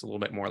 it looks a little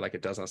bit more like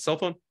it does on a cell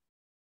phone.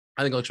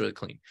 I think it looks really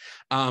clean.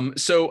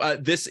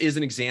 This is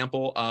an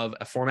example of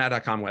a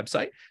format.com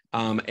website.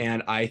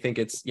 And I think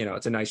it's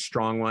a nice,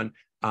 strong one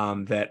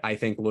that I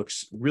think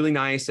looks really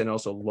nice and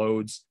also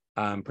loads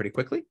pretty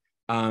quickly.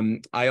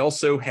 I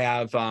also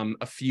have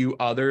a few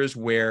others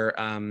where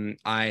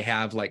I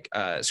have like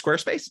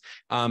Squarespace.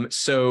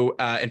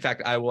 In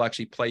fact, I will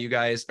actually show you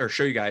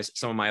guys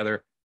some of my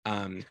other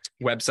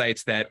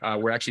websites that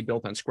were actually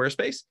built on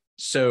Squarespace.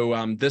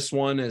 So this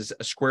one is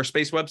a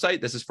Squarespace website.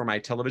 This is for my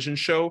television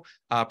show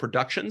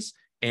productions.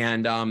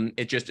 And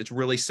it's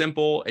really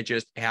simple. It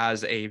just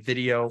has a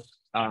video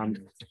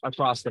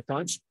across the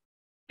front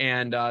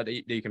and that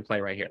you can play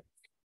right here.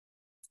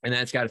 And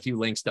then it's got a few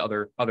links to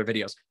other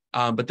videos.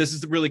 But this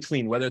is really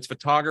clean, whether it's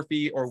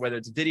photography or whether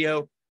it's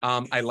video.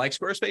 I like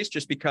Squarespace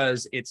just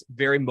because it's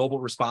very mobile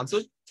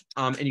responsive.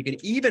 And you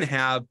can even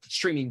have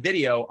streaming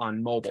video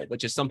on mobile,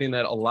 which is something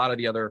that a lot of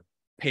the other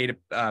paid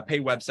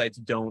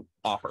websites don't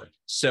offer.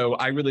 So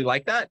I really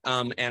like that.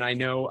 And I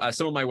know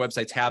some of my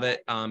websites have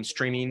it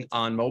streaming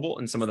on mobile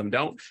and some of them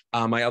don't.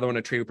 My other one,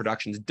 Atreyu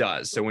Productions,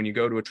 does. So when you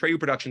go to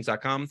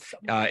atreyuproductions.com,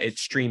 it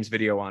streams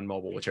video on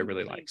mobile, which I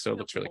really like. So it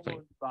looks really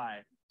clean.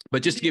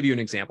 But just to give you an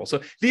example.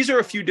 So these are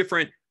a few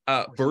different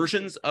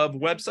versions of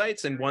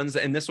websites,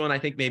 and this one I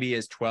think maybe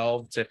is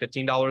 $12 to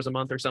 $15 a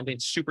month or something.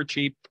 It's super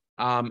cheap.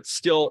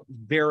 Still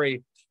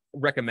very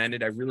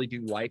recommended. I really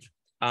do like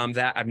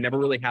that. I've never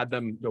really had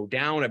them go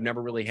down. I've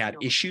never really had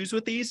issues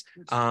with these.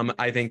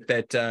 I think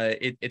that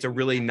it's a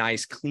really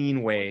nice,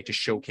 clean way to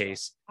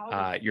showcase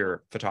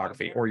your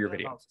photography or your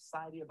video.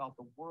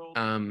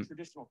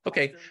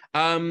 Okay.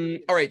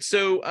 All right.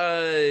 So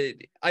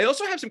I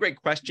also have some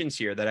great questions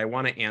here that I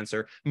want to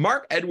answer.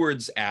 Mark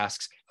Edwards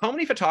asks, how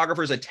many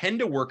photographers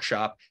attend a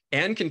workshop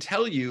and can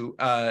tell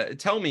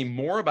me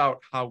more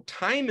about how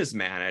time is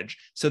managed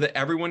so that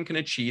everyone can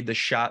achieve the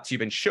shots you've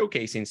been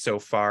showcasing so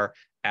far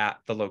at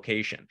the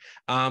location?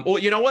 Well,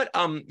 you know what?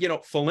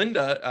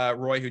 Felinda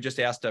Roy, who just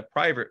asked a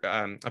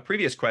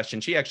previous question,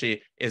 she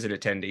actually is an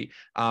attendee,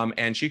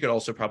 and she could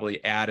also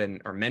probably add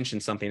or mention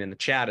something in the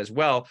chat as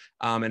well.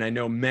 And I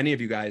know many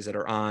of you guys that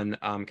are on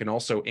can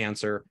also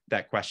answer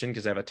that question,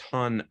 because I have a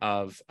ton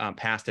of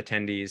past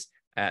attendees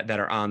that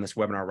are on this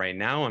webinar right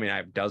now. I mean, I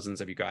have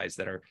dozens of you guys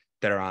that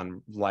are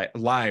on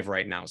live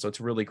right now. So it's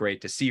really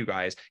great to see you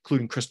guys,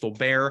 including Crystal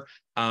Bear.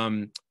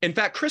 In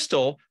fact,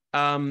 Crystal,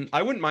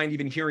 I wouldn't mind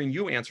even hearing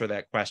you answer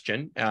that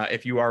question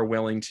if you are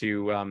willing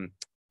to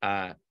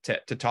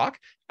talk.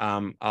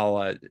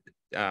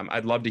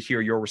 I'd love to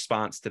hear your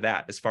response to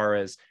that. As far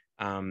as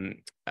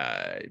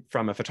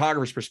from a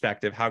photographer's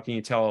perspective, how can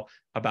you tell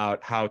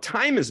about how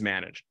time is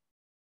managed?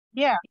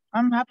 Yeah,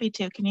 I'm happy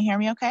to. Can you hear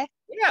me okay?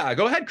 Yeah,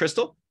 go ahead,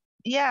 Crystal.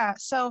 Yeah,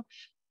 so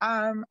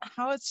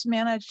how it's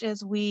managed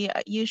is we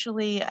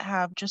usually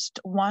have just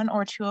one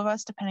or two of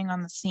us, depending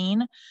on the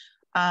scene,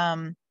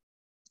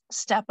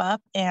 step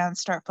up and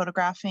start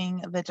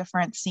photographing the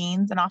different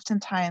scenes. And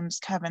oftentimes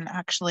Kevin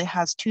actually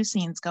has two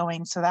scenes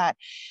going so that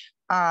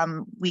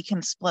we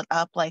can split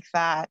up like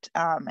that.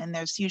 And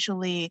there's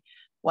usually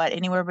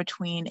anywhere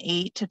between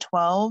 8 to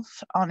 12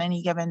 on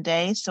any given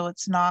day. So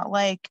it's not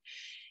like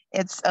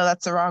that's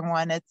the wrong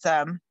one. It's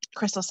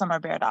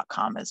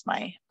crystalsummerbear.com is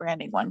my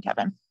branding one,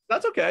 Kevin.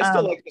 That's okay. I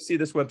still like to see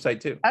this website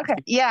too. Okay.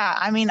 Yeah.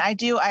 I mean, I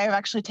do. I have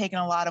actually taken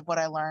a lot of what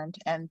I learned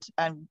and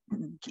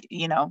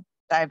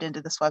dived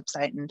into this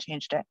website and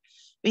changed it.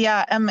 But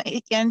yeah,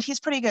 and he's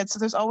pretty good. So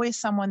there's always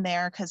someone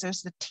there, because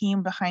there's the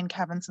team behind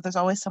Kevin. So there's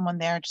always someone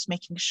there just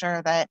making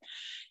sure that,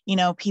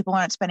 people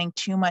aren't spending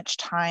too much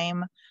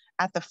time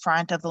at the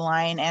front of the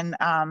line. And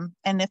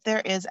if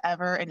there is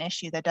ever an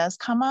issue that does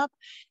come up,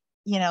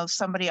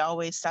 somebody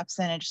always steps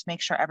in and just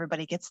makes sure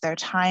everybody gets their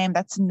time.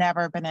 That's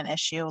never been an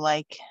issue.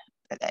 Like,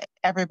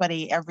 every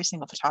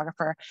single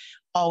photographer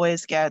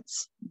always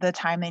gets the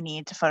time they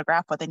need to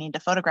photograph what they need to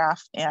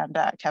photograph, and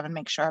Kevin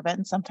makes sure of it.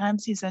 And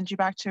sometimes he sends you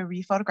back to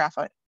re-photograph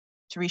it,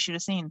 to reshoot a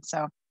scene.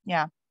 So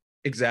yeah.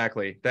 That's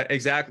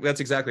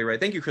exactly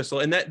right. Thank you, Crystal.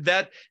 And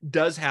that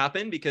does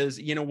happen, because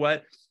you know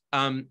what?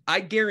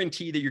 I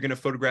guarantee that you're going to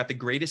photograph the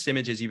greatest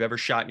images you've ever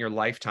shot in your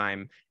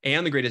lifetime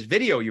and the greatest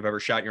video you've ever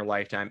shot in your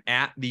lifetime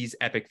at these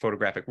epic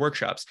photographic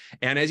workshops.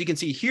 And as you can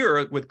see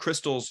here with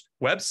Crystal's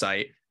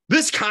website,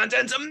 this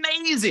content's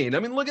amazing. I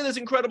mean, look at this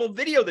incredible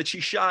video that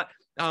she shot.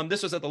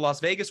 This was at the Las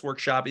Vegas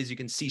workshop, as you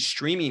can see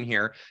streaming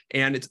here,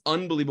 and it's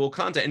unbelievable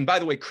content. And by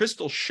the way,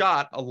 Crystal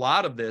shot a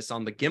lot of this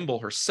on the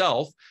gimbal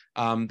herself,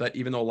 but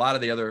even though a lot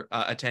of the other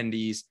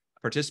attendees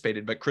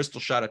participated, but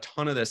Crystal shot a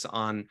ton of this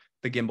on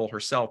the gimbal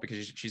herself,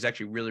 because she's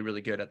actually really,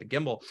 really good at the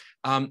gimbal.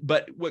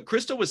 But what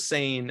Crystal was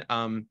saying,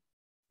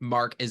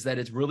 Mark, is that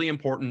it's really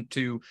important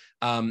to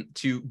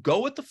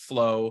go with the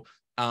flow,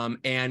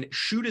 and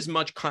shoot as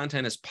much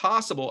content as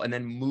possible, and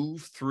then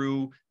move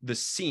through the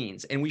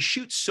scenes. And we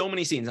shoot so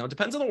many scenes. Now, it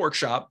depends on the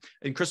workshop,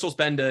 and Crystal's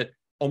been to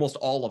almost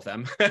all of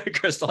them.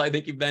 Crystal, I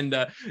think you've been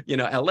to,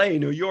 LA,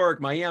 New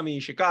York, Miami,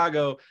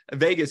 Chicago,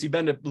 Vegas. You've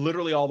been to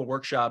literally all the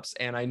workshops,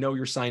 and I know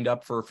you're signed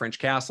up for French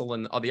Castle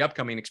and all the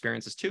upcoming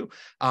experiences too.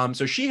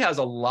 So she has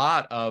a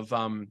lot of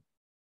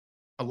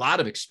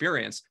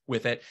experience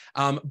with it.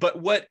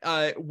 But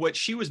what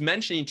she was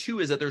mentioning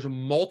too is that there's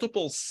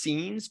multiple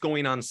scenes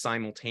going on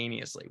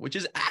simultaneously, which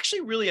is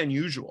actually really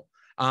unusual.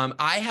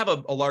 I have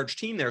a large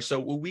team there. So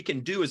what we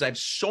can do is I have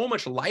so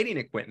much lighting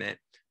equipment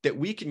that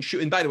we can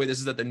shoot. And by the way, this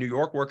is at the New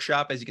York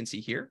workshop, as you can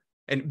see here.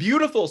 And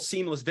beautiful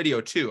seamless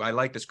video too. I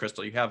like this,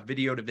 Crystal. You have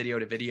video to video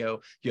to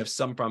video. You have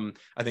some from,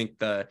 I think,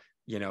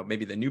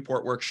 maybe the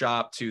Newport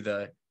workshop to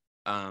the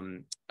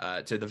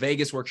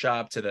Vegas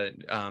workshop, to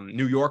the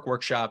New York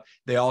workshop.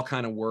 They all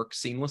kind of work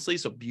seamlessly.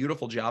 So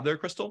beautiful job there,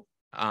 Crystal.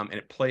 And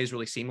it plays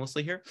really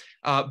seamlessly here.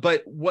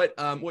 But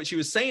what she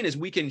was saying is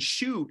we can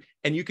shoot,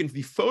 and you can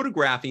be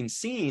photographing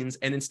scenes,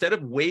 and instead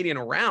of waiting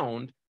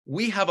around,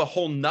 we have a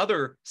whole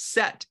nother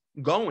set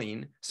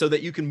going so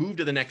that you can move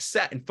to the next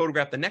set and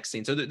photograph the next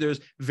scene. So there's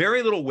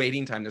very little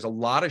waiting time. There's a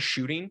lot of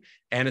shooting,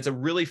 and it's a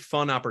really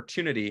fun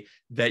opportunity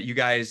that you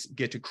guys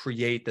get to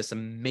create this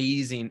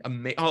amazing,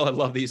 oh, I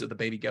love these with the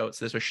baby goats.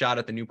 This was shot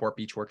at the Newport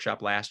Beach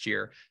workshop last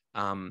year.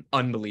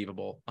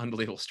 Unbelievable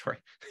story.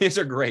 These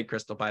are great,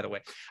 Crystal, by the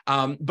way.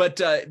 But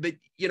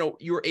you know,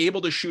 you're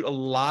able to shoot a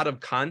lot of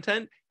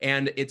content,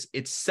 and it's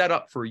set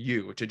up for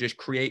you to just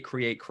create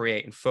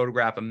and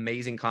photograph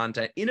amazing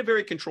content in a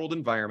very controlled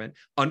environment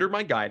under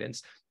my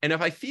guidance. And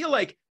if I feel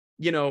like,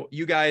 you know,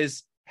 you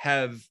guys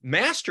have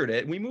mastered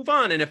it, we move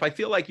on. And if I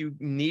feel like you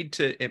need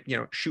to, you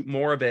know, shoot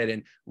more of it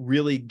and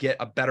really get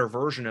a better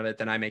version of it,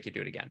 then I make you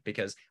do it again,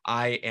 because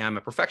I am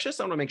a perfectionist.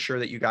 I want to make sure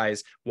that you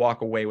guys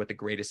walk away with the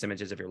greatest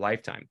images of your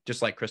lifetime,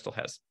 just like Crystal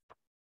has.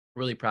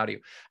 Really proud of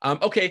you.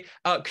 Okay,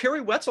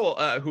 Carrie Wetzel,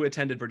 who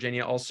attended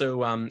Virginia,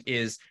 also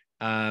is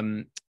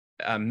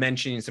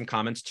mentioning some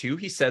comments too.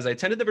 He says, I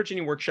attended the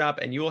Virginia workshop,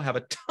 and you will have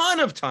a ton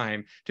of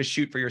time to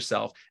shoot for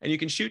yourself, and you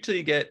can shoot till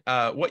you get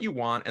what you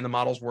want. And the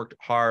models worked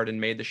hard and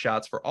made the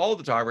shots for all of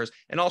the photographers,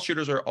 and all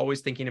shooters are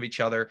always thinking of each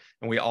other,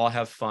 and we all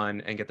have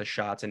fun and get the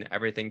shots and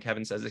everything.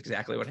 Kevin says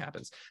exactly what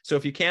happens. So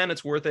if you can,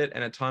 it's worth it,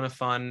 and a ton of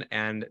fun,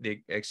 and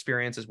the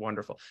experience is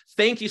wonderful.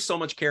 Thank you so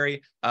much,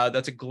 Carrie.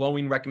 That's a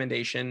glowing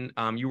recommendation.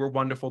 You were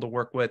wonderful to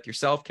work with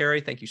yourself,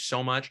 Carrie. Thank you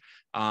so much.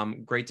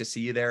 Great to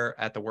see you there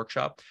at the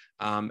workshop.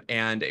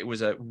 And it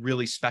was a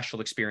really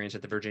special experience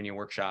at the Virginia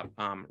workshop.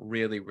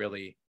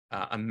 Really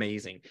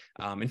amazing.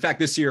 In fact,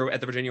 this year at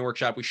the Virginia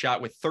workshop, we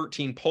shot with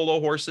 13 polo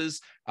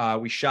horses.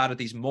 We shot at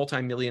these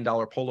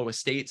multi-million-dollar polo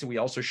estates, and we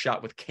also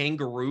shot with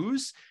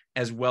kangaroos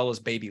as well as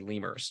baby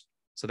lemurs.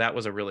 So that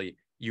was a really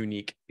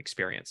unique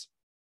experience.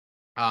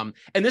 And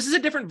this is a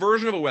different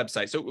version of a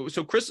website.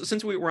 So Crystal,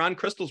 since we were on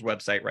Crystal's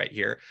website right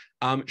here,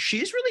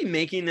 she's really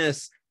making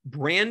this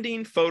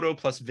branding photo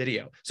plus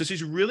video. So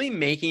she's really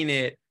making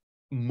it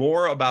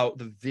more about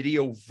the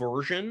video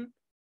version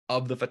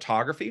of the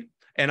photography.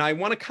 And I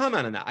want to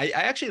comment on that. I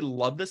actually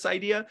love this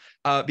idea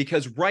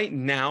because right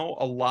now,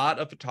 a lot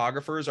of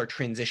photographers are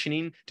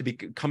transitioning to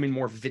becoming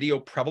more video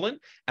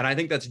prevalent. And I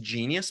think that's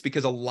genius,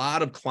 because a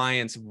lot of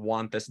clients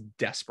want this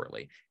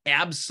desperately,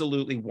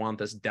 absolutely want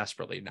this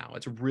desperately now.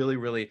 It's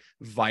really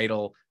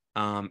vital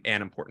and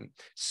important.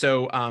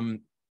 So,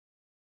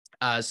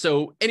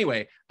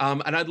 anyway,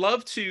 and I'd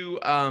love to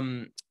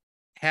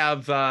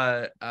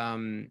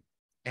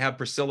have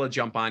Priscilla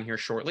jump on here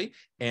shortly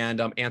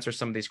and answer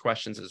some of these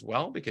questions as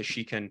well, because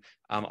she can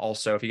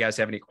also, if you guys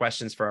have any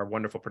questions for our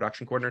wonderful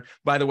production coordinator.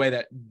 By the way,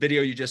 that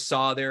video you just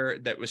saw there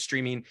that was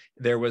streaming,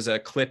 there was a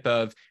clip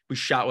of, we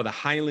shot with a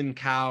Highland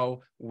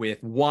cow,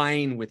 with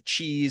wine, with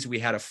cheese. We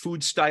had a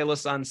food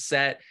stylist on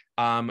set.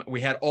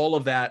 We had all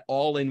of that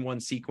all in one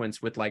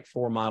sequence with like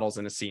 4 models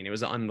in a scene. It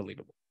was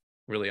unbelievable,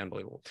 really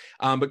unbelievable.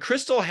 But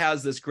Crystal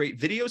has this great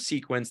video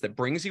sequence that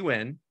brings you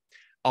in,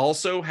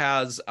 also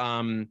has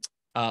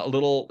a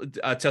little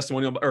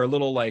testimonial, or a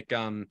little like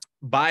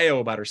bio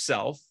about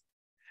herself.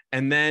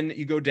 And then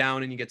you go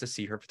down and you get to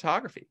see her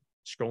photography,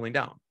 scrolling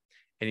down,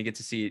 and you get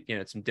to see, you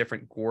know, some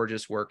different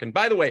gorgeous work. And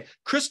by the way,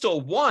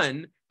 Crystal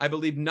won, I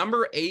believe,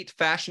 #8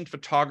 fashion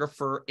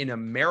photographer in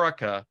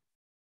America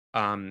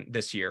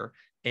this year.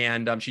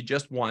 And she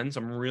just won. So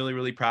I'm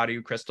really proud of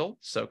you, Crystal.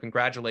 So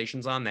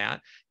congratulations on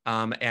that.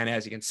 And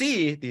as you can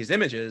see, these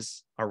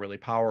images are really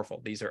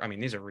powerful. These are, I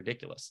mean, these are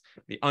ridiculous.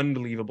 The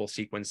unbelievable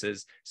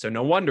sequences. So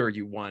no wonder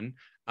you won,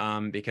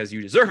 because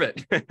you deserve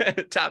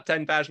it. Top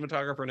 10 fashion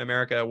photographer in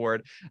America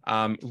award.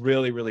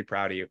 Really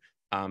proud of you.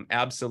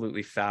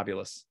 Absolutely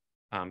fabulous,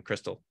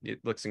 Crystal. It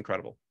looks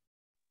incredible.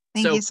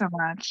 Thank you so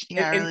much.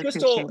 Yeah, I really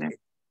Crystal, appreciate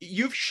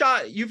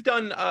it. You've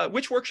done,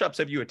 which workshops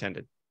have you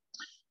attended?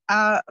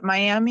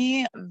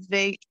 Miami,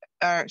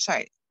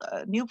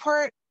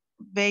 Newport,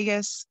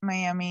 Vegas,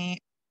 Miami,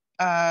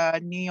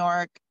 New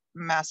York,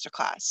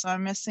 masterclass. So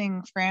I'm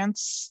missing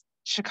France,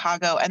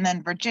 Chicago, and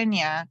then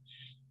Virginia,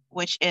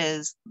 which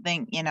is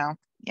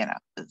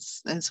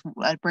is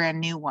a brand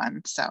new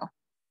one. So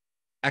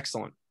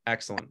excellent.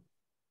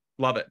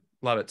 Love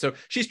it. So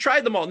she's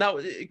tried them all. Now,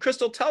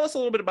 Crystal, tell us a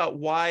little bit about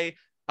why,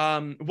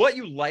 what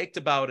you liked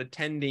about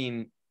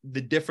attending the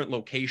different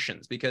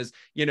locations, because,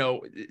 you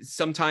know,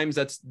 sometimes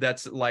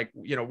that's like,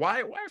 you know,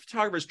 why are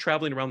photographers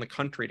traveling around the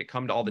country to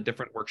come to all the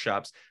different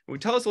workshops? Will you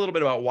tell us a little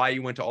bit about why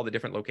you went to all the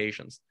different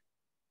locations?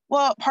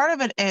 Well, part of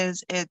it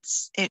is it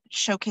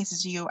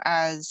showcases you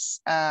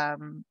as a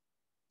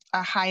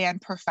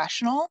high-end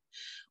professional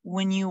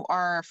when you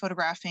are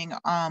photographing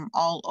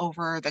all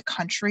over the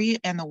country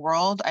and the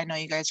world. I know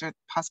you guys are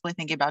possibly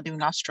thinking about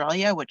doing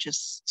Australia, which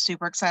is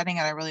super exciting,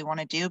 and I really want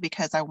to do,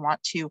 because I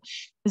want to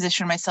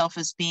position myself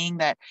as being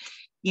that,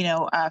 you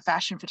know, a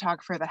fashion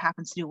photographer that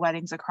happens to do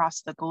weddings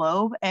across the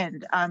globe.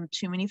 And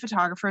too many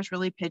photographers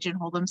really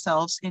pigeonhole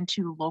themselves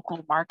into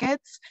local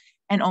markets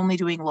and only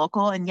doing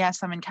local. And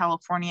yes, I'm in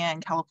California,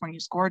 and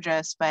California's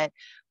gorgeous, but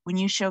when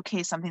you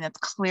showcase something that's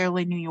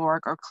clearly New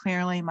York or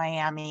clearly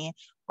Miami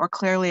or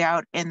clearly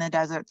out in the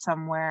desert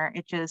somewhere,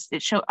 it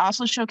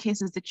also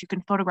showcases that you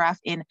can photograph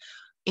in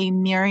a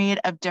myriad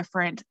of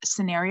different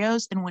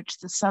scenarios in which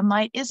the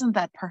sunlight isn't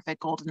that perfect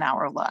golden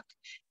hour look.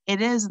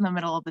 It is in the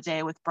middle of the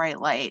day with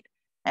bright light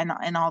and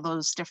all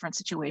those different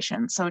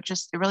situations. So it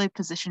really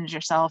positions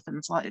yourself,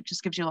 and it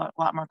just gives you a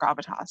lot more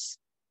gravitas.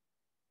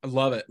 I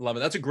love it. Love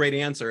it. That's a great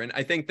answer. And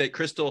I think that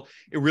Crystal,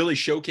 it really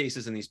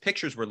showcases in these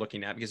pictures we're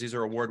looking at, because these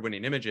are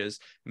award-winning images,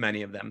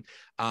 many of them.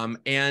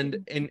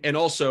 And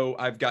also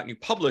I've gotten you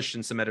published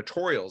in some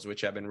editorials,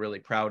 which I've been really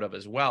proud of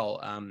as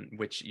well,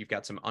 which you've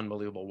got some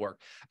unbelievable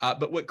work.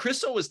 But what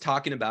Crystal was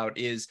talking about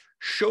is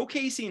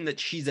showcasing that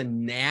she's a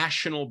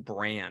national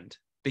brand,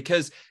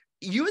 because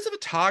you as a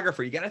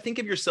photographer, you got to think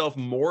of yourself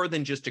more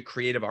than just a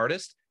creative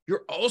artist.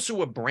 You're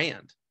also a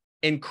brand.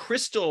 And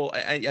Crystal,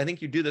 I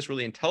think you do this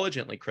really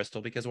intelligently,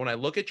 Crystal, because when I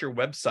look at your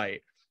website,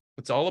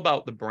 it's all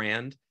about the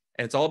brand,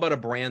 and it's all about a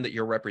brand that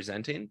you're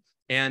representing.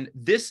 And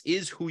this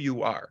is who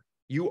you are.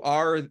 You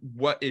are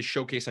what is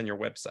showcased on your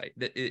website.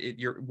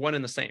 You're one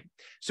and the same.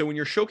 So when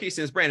you're showcasing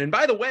this brand, and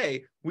by the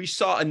way, we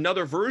saw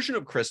another version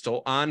of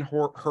Crystal on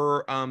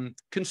her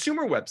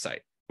consumer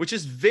website, which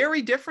is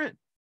very different.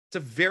 It's a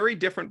very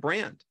different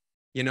brand.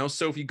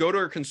 So if you go to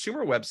our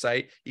consumer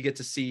website, you get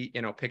to see,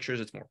 pictures.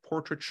 It's more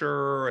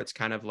portraiture. It's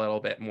kind of a little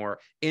bit more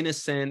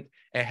innocent.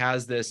 It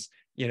has this,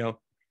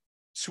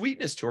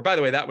 sweetness to her. By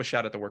the way, that was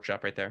shot at the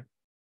workshop right there.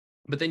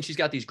 But then she's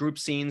got these group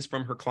scenes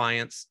from her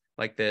clients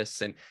like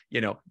this, and,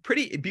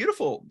 pretty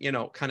beautiful,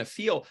 kind of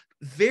feel.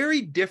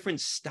 Very different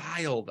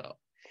style though.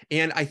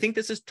 And I think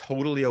this is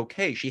totally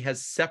okay. She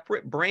has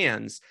separate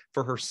brands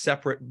for her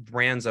separate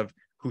brands of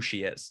who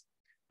she is.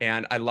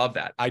 And I love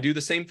that. I do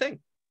the same thing.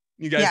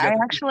 You guys, I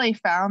actually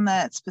found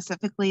that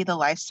specifically the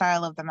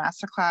lifestyle of the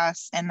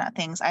masterclass and that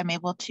things, I'm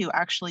able to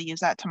actually use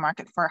that to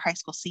market for high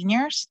school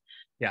seniors.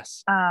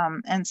 Yes.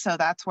 And so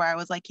that's where I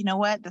was like, you know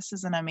what, this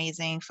is an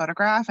amazing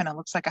photograph and it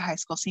looks like a high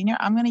school senior.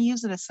 I'm going to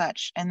use it as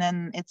such. And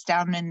then it's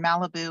down in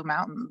Malibu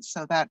mountains.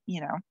 So that,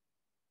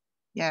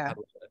 yeah.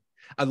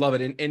 I love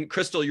it. And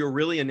Crystal, you're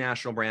really a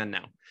national brand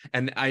now.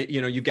 And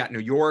you've got New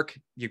York,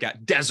 you've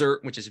got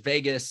desert, which is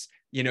Vegas.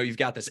 You've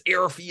got this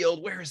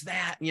airfield. Where is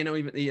that?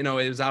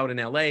 It was out in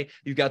LA.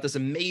 You've got this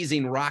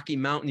amazing Rocky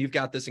Mountain. You've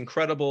got this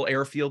incredible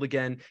airfield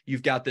again.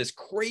 You've got this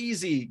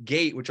crazy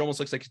gate, which almost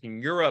looks like it's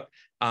in Europe.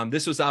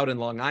 This was out in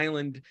Long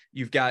Island.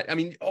 You've got,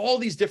 all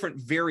these different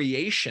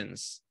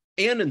variations.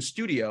 And in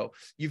studio,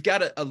 you've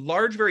got a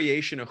large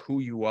variation of who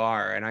you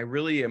are. And I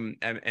really am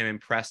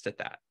impressed at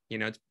that.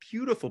 It's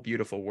beautiful,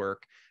 beautiful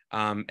work.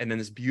 And then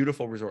this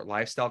beautiful resort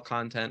lifestyle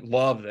content.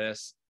 Love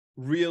this.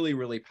 Really,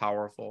 really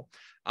powerful.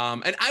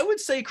 And I would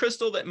say,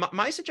 Crystal, that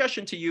my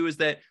suggestion to you is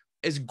that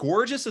as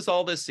gorgeous as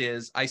all this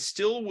is, I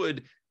still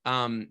would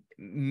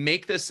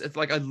make this, it's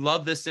like, I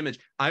love this image.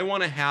 I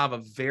want to have a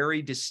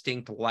very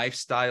distinct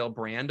lifestyle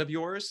brand of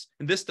yours.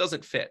 And this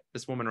doesn't fit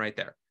this woman right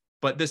there,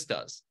 but this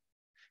does.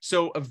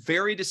 So a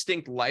very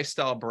distinct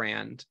lifestyle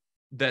brand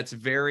that's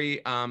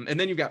very, and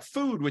then you've got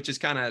food, which is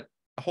kind of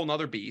a whole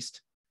nother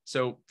beast.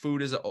 So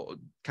food is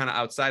kind of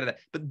outside of that,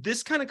 but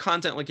this kind of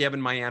content like you have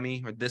in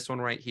Miami, or this one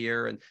right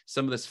here, and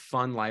some of this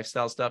fun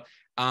lifestyle stuff,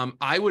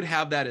 I would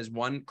have that as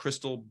one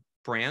Crystal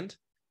brand.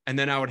 And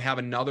then I would have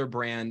another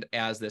brand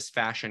as this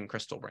fashion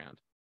Crystal brand.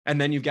 And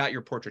then you've got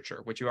your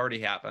portraiture, which you already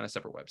have on a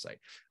separate website.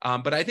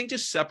 But I think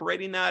just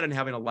separating that and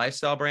having a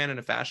lifestyle brand and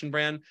a fashion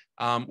brand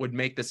would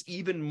make this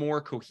even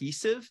more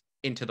cohesive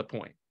into the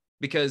point,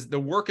 because the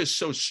work is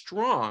so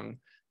strong.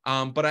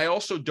 But I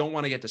also don't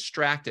want to get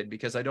distracted,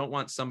 because I don't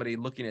want somebody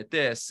looking at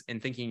this and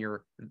thinking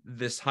you're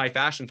this high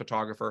fashion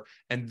photographer,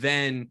 and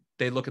then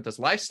they look at this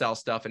lifestyle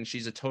stuff and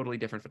she's a totally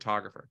different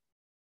photographer,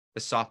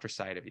 the softer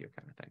side of you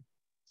kind of thing.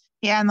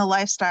 Yeah, and the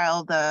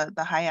lifestyle, the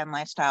high-end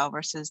lifestyle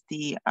versus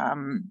the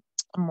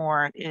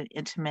more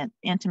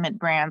intimate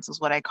brands is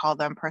what I call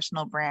them,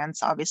 personal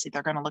brands. Obviously,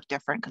 they're going to look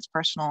different because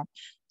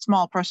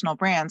small personal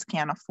brands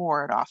can't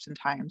afford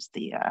oftentimes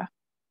the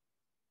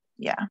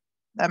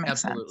that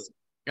makes sense.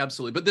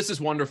 Absolutely. But this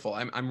is wonderful.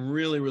 I'm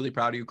really, really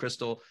proud of you,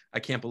 Crystal. I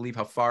can't believe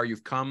how far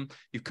you've come.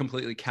 You've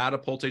completely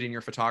catapulted in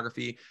your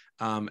photography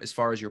as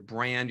far as your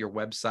brand, your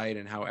website,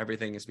 and how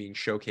everything is being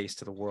showcased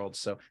to the world.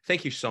 So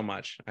thank you so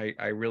much.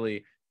 I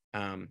really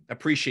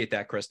appreciate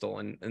that, Crystal.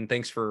 And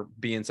thanks for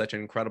being such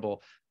an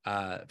incredible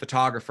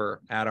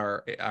photographer at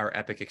our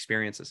epic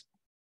experiences.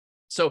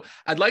 So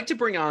I'd like to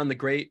bring on the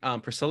great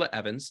Priscilla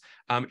Evans.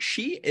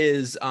 She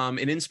is an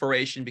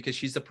inspiration because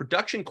she's the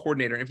production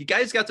coordinator. And if you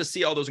guys got to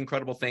see all those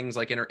incredible things,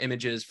 like in her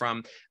images,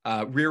 from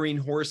rearing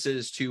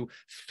horses to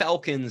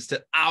falcons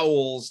to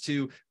owls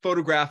to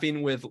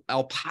photographing with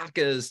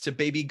alpacas to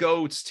baby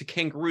goats to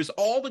kangaroos,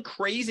 all the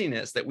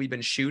craziness that we've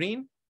been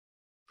shooting,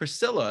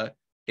 Priscilla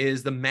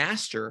is the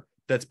master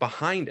that's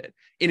behind it.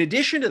 In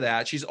addition to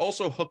that, she's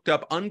also hooked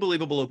up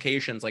unbelievable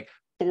locations like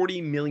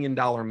 $40 million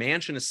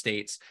mansion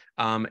estates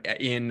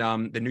in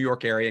the New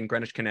York area in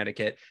Greenwich,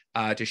 Connecticut,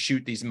 to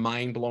shoot these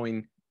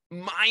mind-blowing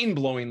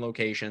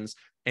locations.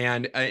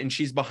 And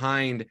she's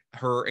behind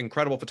her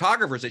incredible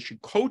photographers that she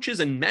coaches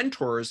and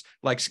mentors,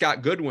 like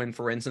Scott Goodwin,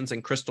 for instance,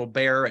 and Crystal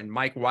Bear and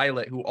Mike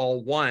Weilet, who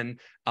all won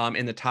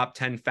in the top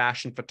 10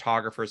 fashion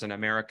photographers in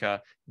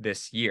America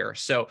this year.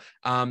 So,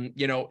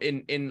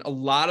 in a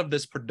lot of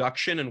this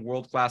production and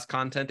world-class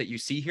content that you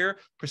see here,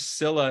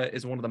 Priscilla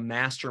is one of the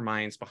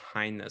masterminds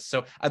behind this.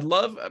 So I'd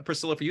love,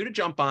 Priscilla, for you to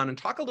jump on and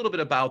talk a little bit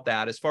about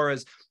that, as far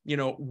as,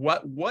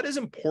 what is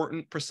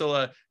important,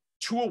 Priscilla,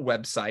 to a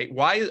website,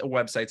 why a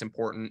website's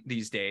important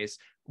these days,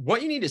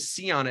 what you need to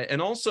see on it,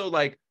 and also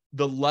like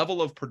the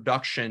level of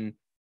production,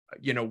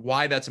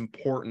 why that's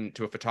important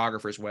to a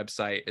photographer's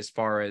website as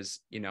far as,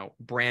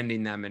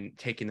 branding them and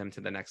taking them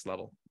to the next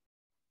level.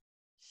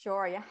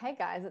 Sure. Yeah. Hey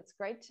guys, it's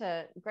great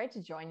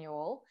to join you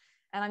all.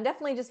 And I'm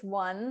definitely just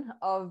one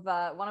of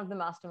the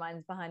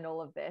masterminds behind all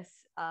of this.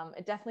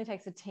 It definitely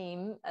takes a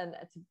team, and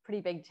it's a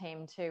pretty big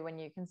team too, when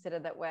you consider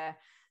that we're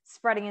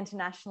spreading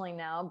internationally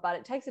now, but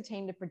it takes a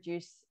team to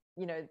produce,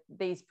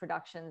 these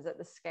productions at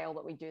the scale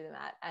that we do them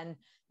at. And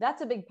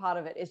that's a big part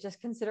of it, is just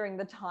considering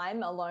the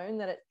time alone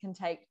that it can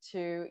take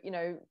to,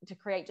 to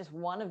create just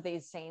one of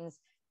these scenes.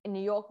 In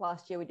New York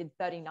last year, we did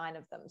 39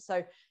 of them.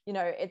 So,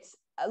 it's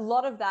a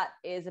lot of that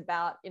is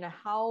about,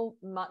 how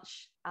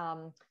much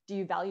do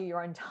you value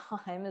your own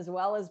time, as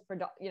well as,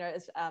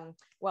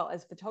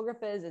 as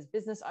photographers, as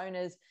business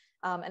owners,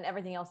 and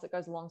everything else that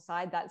goes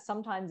alongside that.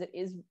 Sometimes it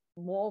is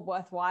more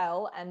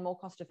worthwhile and more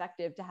cost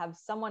effective to have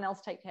someone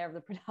else take care of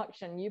the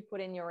production. You put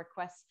in your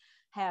requests,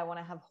 hey, I want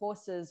to have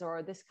horses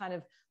or this kind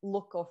of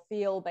look or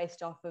feel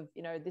based off of,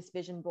 this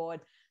vision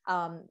board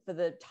for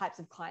the types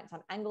of clients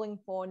I'm angling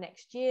for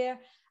next year.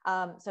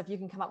 So if you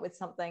can come up with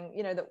something,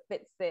 that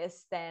fits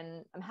this,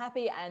 then I'm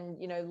happy, and,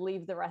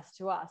 leave the rest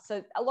to us.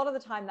 So a lot of the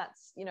time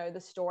that's,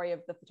 the story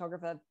of the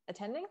photographer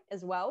attending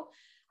as well.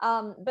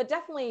 But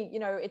definitely,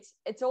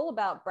 it's all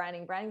about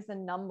branding. Branding is the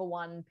number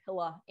one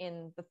pillar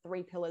in the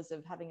 3 pillars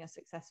of having a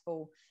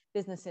successful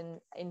business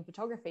in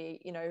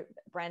photography,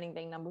 branding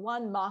being number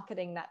 1,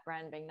 marketing that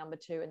brand being number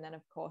 2, and then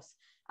of course,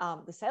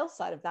 the sales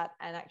side of that,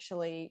 and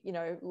actually,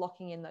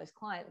 locking in those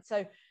clients.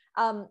 So,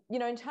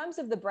 in terms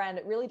of the brand,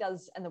 it really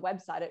does, and the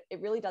website, it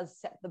really does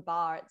set the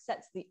bar. It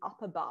sets the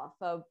upper bar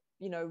for,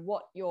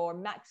 what your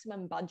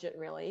maximum budget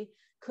really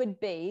could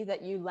be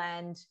that you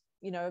land,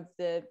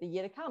 the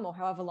year to come, or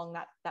however long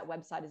that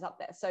website is up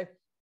there. So,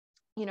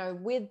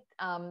 with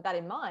that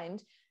in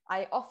mind,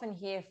 I often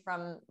hear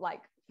from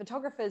like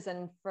photographers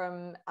and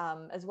from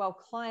as well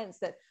clients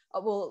that,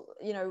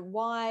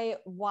 why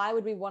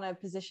would we want to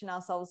position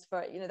ourselves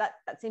for,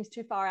 that seems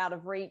too far out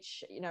of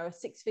reach, a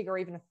 6-figure,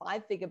 even a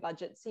 5-figure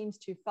budget seems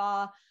too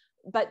far.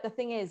 But the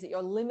thing is that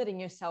you're limiting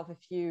yourself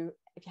if you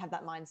have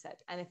that mindset.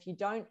 And if you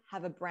don't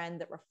have a brand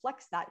that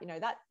reflects that,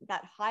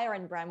 that higher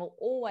end brand will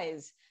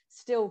always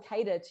still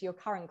cater to your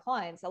current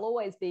clients. They'll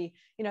always be,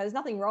 there's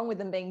nothing wrong with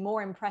them being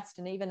more impressed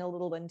and even a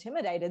little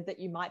intimidated that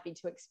you might be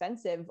too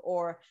expensive,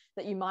 or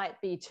that you might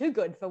be too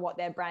good for what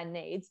their brand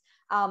needs.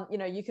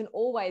 You can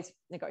always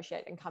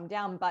negotiate and come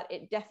down, but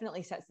it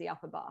definitely sets the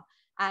upper bar.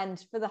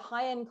 And for the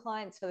high-end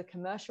clients, for the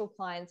commercial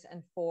clients,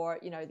 and for,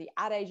 the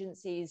ad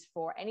agencies,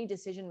 for any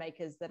decision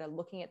makers that are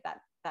looking at that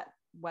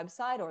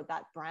website or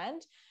that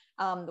brand,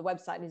 the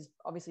website is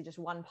obviously just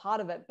one part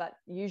of it, but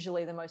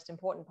usually the most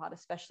important part,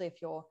 especially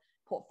if your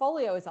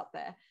portfolio is up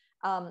there.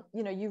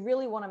 You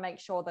really want to make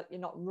sure that you're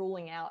not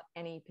ruling out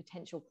any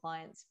potential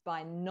clients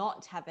by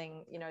not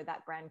having,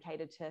 that brand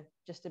cater to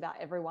just about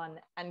everyone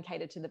and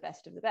cater to the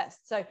best of the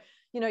best. So,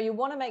 you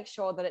want to make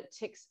sure that it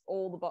ticks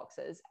all the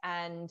boxes.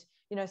 And,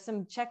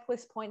 some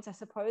checklist points, I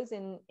suppose,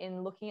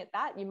 in looking at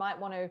that, you might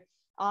want to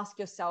ask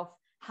yourself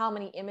how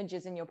many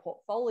images in your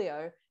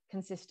portfolio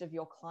consist of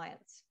your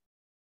clients.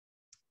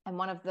 And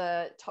one of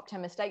the top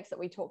 10 mistakes that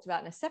we talked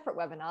about in a separate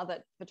webinar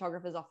that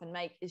photographers often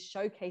make is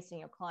showcasing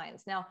your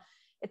clients. Now,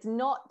 it's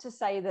not to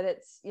say that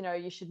it's,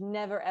 you should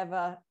never,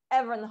 ever,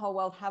 ever in the whole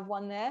world have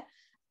one there.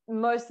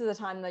 Most of the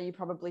time, though, you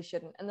probably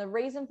shouldn't. And the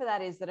reason for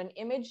that is that an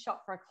image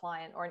shot for a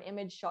client, or an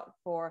image shot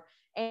for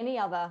any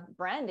other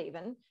brand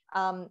even,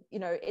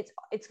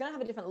 it's going to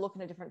have a different look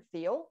and a different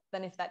feel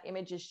than if that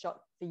image is shot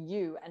for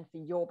you and for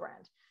your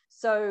brand.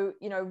 So,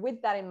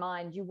 with that in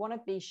mind, you want to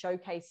be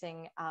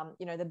showcasing,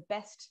 the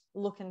best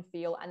look and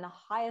feel and the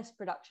highest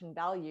production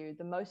value,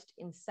 the most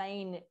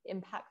insane,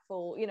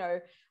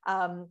 impactful,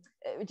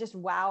 just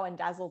wow and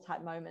dazzle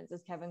type moments,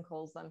 as Kevin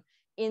calls them,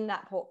 in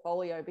that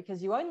portfolio,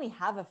 because you only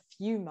have a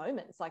few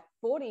moments, like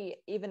 40,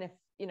 even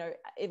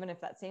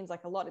if that seems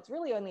like a lot, it's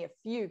really only a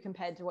few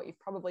compared to what you've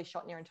probably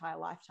shot in your entire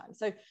lifetime.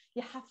 So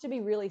you have to be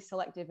really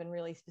selective and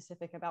really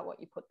specific about what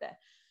you put there.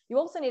 You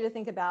also need to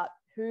think about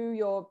who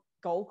your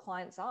goal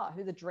clients are,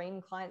 who the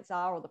dream clients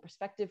are, or the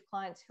prospective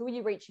clients. Who are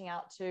you reaching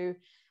out to,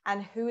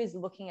 and who is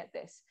looking at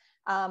this?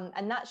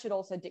 And that should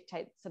also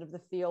dictate sort of the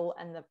feel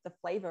and the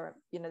flavor,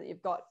 that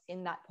you've got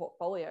in that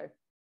portfolio.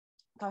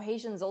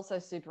 Cohesion is also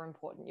super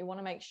important. You want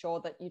to make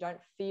sure that you don't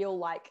feel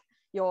like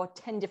you're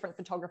 10 different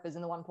photographers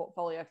in the one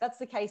portfolio. If that's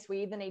the case,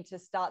 we either need to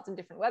start some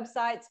different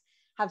websites,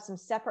 have some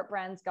separate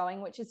brands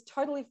going, which is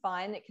totally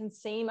fine. It can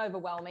seem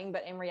overwhelming,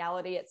 but in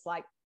reality, it's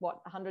like,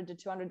 what, $100 to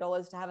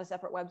 $200 to have a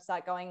separate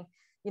website going,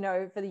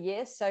 for the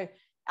year. So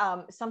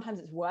sometimes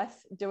it's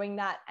worth doing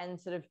that and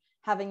sort of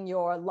having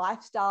your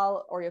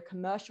lifestyle or your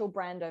commercial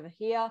brand over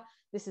here.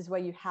 This is where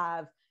you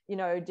have,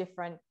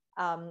 different,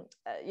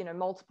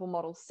 multiple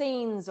model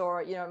scenes,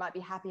 or, it might be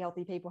happy,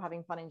 healthy people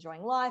having fun,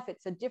 enjoying life.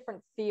 It's a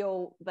different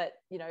feel that,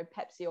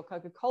 Pepsi or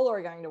Coca-Cola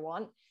are going to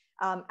want,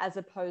 as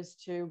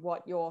opposed to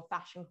what your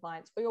fashion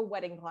clients or your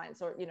wedding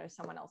clients or,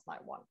 someone else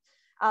might want.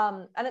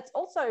 And it's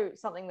also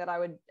something that I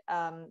would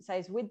say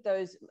is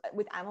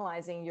with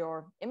analyzing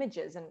your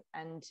images,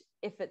 and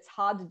if it's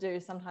hard to do,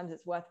 sometimes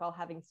it's worthwhile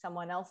having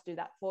someone else do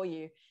that for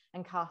you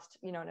and cast,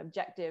 an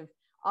objective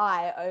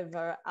eye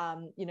over,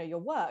 your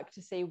work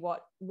to see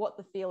what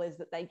the feel is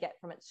that they get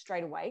from it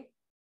straight away.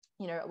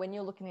 When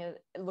you're looking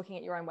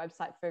at your own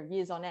website for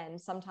years on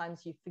end,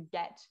 sometimes you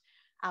forget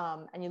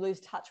and you lose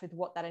touch with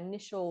what that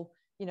initial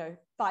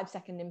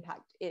 5-second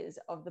impact is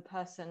of the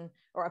person,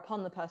 or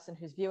upon the person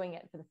who's viewing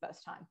it for the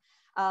first time.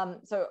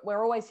 So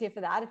we're always here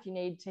for that. If you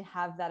need to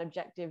have that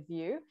objective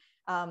view,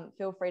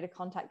 feel free to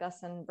contact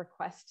us and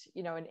request,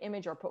 an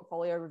image or a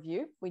portfolio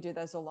review. We do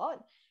those a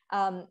lot.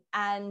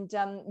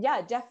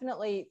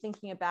 Definitely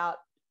thinking about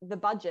the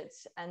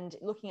budgets and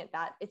looking at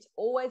that. It's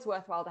always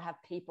worthwhile to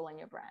have people in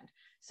your brand.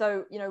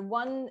 So,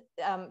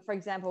 for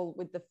example,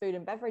 with the food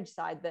and beverage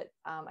side that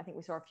I think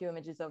we saw a few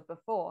images of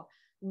before,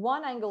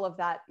 one angle of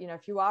that,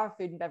 if you are a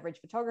food and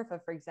beverage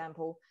photographer, for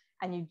example,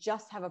 and you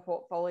just have a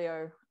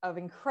portfolio of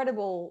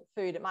incredible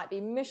food, it might be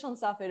Michelin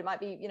star food, it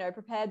might be,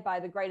 prepared by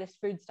the greatest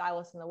food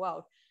stylists in the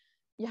world.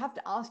 You have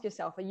to ask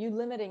yourself, are you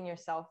limiting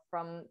yourself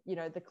from,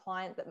 the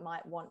client that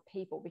might want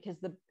people? Because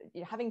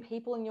having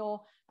people in your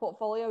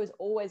portfolio is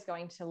always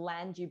going to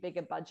land you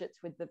bigger budgets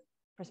with the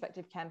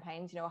prospective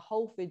campaigns. A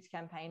Whole Foods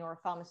campaign or a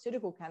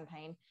pharmaceutical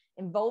campaign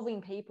involving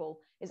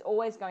people is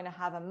always going to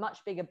have a much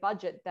bigger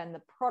budget than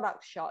the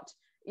product shot.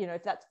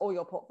 If that's all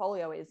your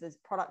portfolio is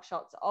product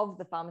shots of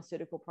the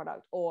pharmaceutical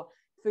product or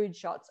food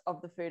shots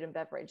of the food and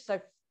beverage. So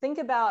think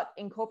about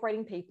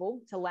incorporating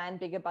people to land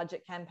bigger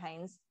budget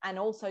campaigns, and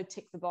also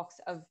tick the box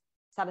of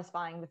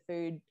satisfying the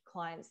food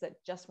clients that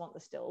just want the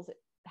stills.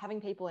 Having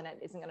people in it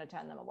isn't going to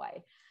turn them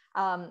away.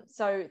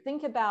 So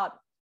think about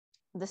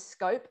the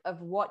scope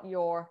of what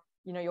your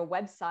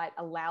website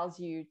allows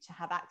you to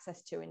have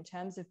access to in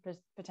terms of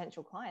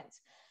potential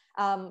clients.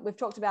 We've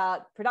talked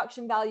about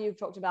production value. We've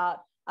talked about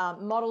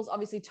models,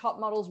 obviously top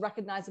models,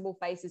 recognizable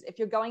faces. If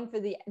you're going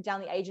down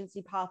the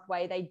agency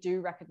pathway, they do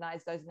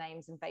recognize those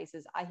names and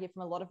faces. I hear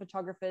from a lot of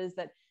photographers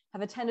that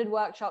have attended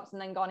workshops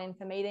and then gone in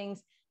for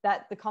meetings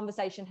that the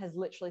conversation has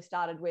literally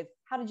started with,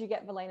 how did you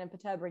get Verlaine and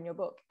Paterba in your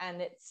book?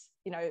 And it's,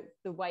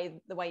 the way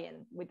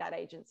in with that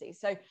agency.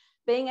 So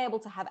being able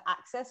to have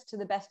access to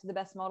the best of the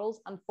best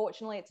models,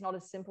 unfortunately, it's not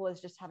as simple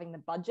as just having the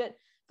budget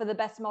for the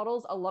best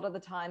models. A lot of the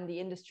time, the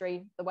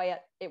industry, the way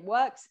it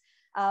works,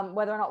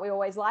 whether or not we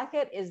always like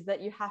it, is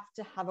that you have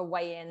to have a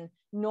way in,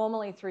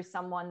 normally through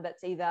someone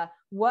that's either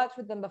worked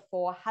with them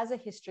before, has a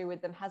history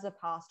with them, has a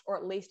past, or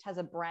at least has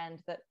a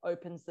brand that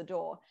opens the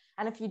door.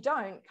 And if you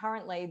don't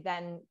currently,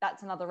 then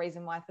that's another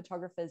reason why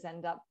photographers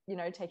end up,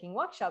 taking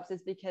workshops,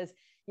 is because,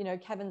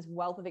 Kevin's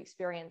wealth of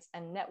experience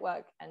and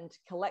network and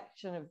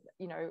collection of,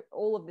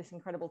 all of this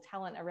incredible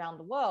talent around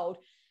the world.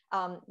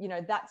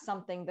 That's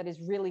something that is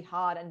really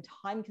hard and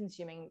time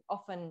consuming.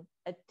 Often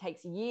it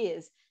takes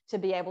years to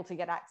be able to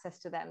get access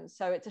to them.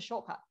 So it's a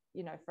shortcut,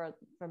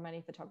 for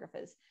many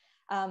photographers.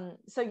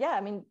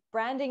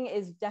 Branding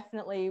is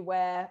definitely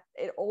where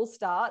it all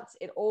starts.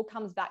 It all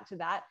comes back to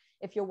that.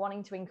 If you're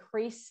wanting to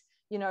increase,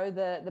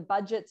 the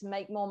budgets,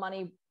 make more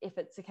money, if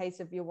it's a case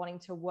of you're wanting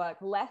to work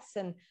less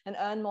and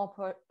earn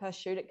more per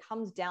shoot, it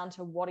comes down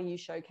to what are you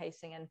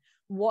showcasing, and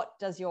what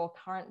does your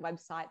current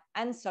website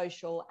and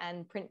social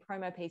and print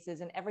promo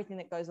pieces and everything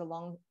that goes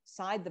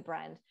alongside the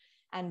brand,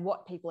 and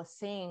what people are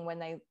seeing when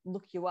they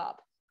look you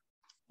up.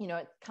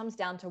 It comes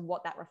down to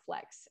what that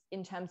reflects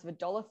in terms of a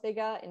dollar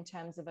figure, in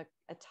terms of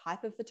a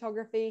type of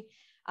photography.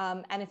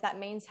 And if that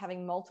means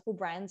having multiple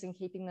brands and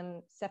keeping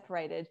them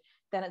separated,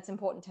 then it's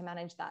important to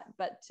manage that.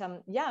 But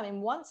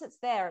once it's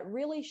there, it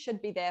really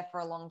should be there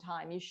for a long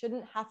time. You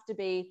shouldn't have to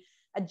be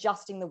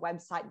adjusting the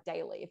website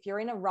daily. If you're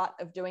in a rut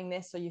of doing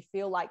this, or you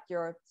feel like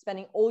you're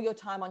spending all your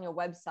time on your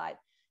website,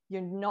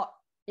 you're not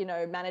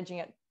managing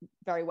it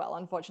very well,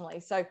 unfortunately.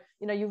 So,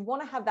 you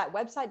want to have that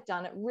website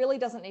done. It really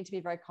doesn't need to be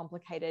very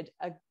complicated.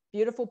 A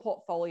beautiful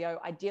portfolio,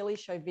 ideally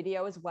show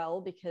video as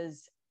well,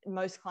 because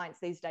most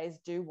clients these days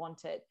do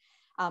want it.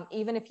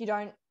 Even if you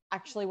don't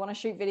actually want to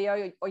shoot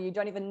video, or you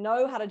don't even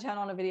know how to turn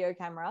on a video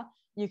camera,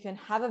 you can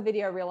have a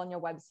video reel on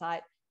your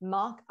website,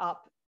 mark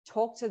up,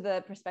 talk to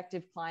the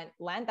prospective client,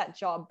 land that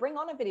job, bring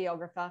on a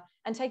videographer,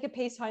 and take a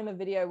piece home of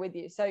video with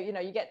you. So,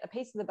 you get a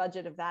piece of the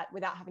budget of that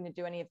without having to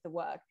do any of the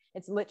work.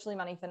 It's literally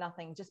money for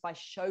nothing just by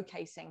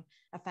showcasing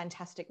a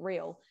fantastic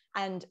reel.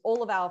 And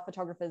all of our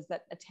photographers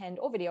that attend,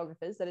 or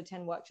videographers that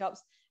attend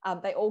workshops,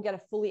 they all get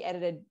a fully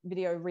edited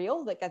video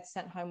reel that gets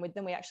sent home with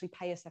them. We actually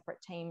pay a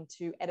separate team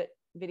to edit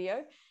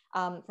video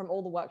from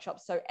all the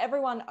workshops. So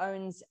everyone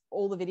owns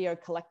all the video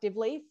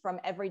collectively from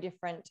every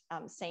different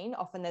scene.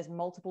 Often there's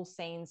multiple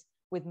scenes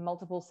with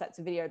multiple sets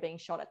of video being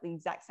shot at the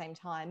exact same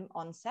time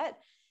on set.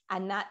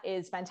 And that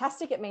is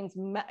fantastic. It means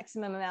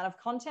maximum amount of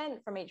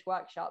content from each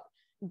workshop.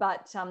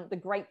 But the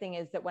great thing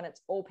is that when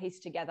it's all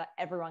pieced together,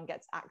 everyone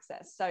gets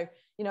access. So,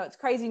 it's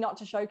crazy not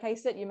to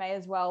showcase it. You may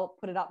as well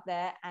put it up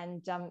there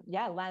and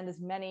land as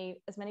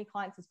many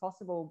clients as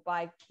possible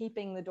by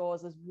keeping the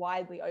doors as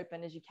widely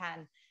open as you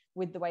can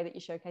with the way that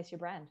you showcase your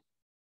brand.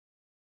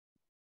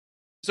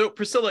 So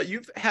Priscilla,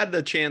 you've had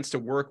the chance to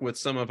work with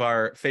some of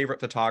our favorite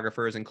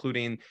photographers,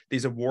 including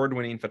these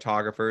award-winning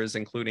photographers,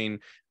 including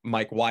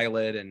Mike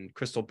Weilet and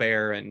Crystal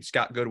Bear and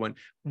Scott Goodwin.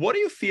 What do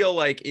you feel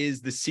like is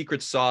the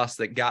secret sauce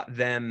that got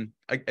them,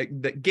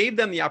 that gave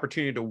them the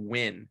opportunity to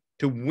win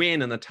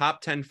in the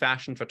top 10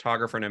 fashion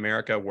photographer in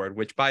America award,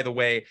 which, by the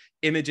way,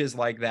 images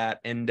like that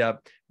end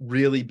up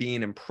really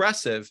being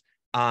impressive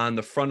on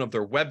the front of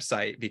their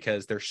website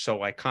because they're so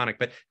iconic.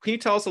 But can you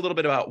tell us a little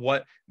bit about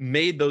what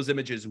made those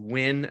images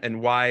win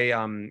and why,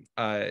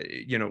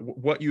 you know,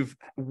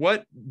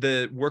 what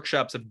the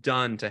workshops have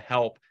done to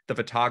help the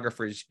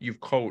photographers you've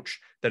coached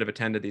that have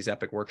attended these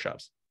epic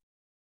workshops?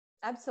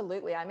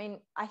 Absolutely. I mean,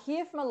 I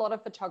hear from a lot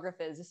of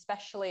photographers,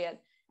 especially at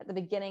the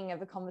beginning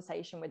of a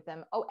conversation with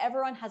them, oh,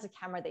 everyone has a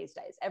camera these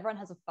days. Everyone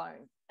has a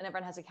phone and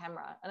everyone has a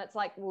camera. And it's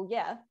like, well,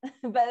 yeah,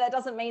 but that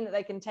doesn't mean that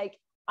they can take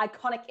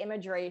iconic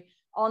imagery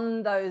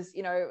on those,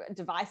 you know,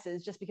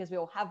 devices just because we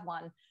all have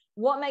one.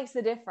 What makes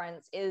the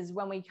difference is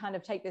when we kind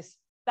of take this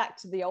back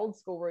to the old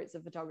school roots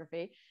of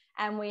photography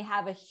and we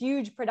have a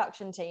huge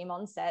production team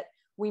on set.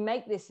 We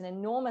make this an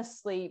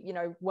enormously, you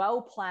know,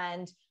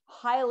 well-planned,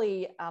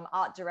 highly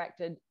art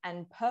directed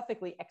and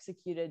perfectly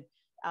executed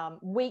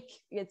week.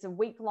 It's a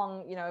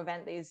week-long, you know,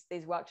 event,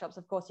 these workshops.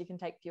 Of course, you can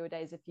take fewer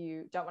days if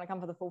you don't want to come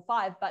for the full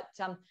 5, but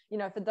you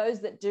know, for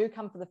those that do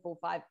come for the full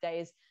 5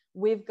 days,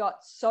 we've got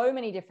so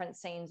many different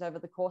scenes over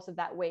the course of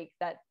that week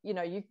that, you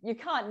know, you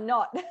can't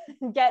not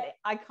get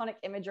iconic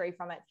imagery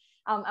from it.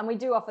 And we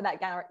do offer that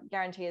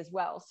guarantee as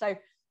well. So,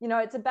 you know,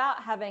 it's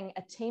about having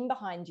a team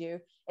behind you.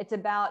 It's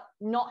about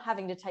not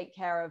having to take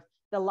care of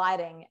the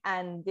lighting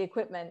and the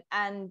equipment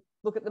and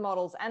look at the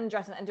models and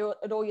dress and do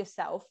it all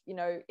yourself. You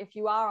know, if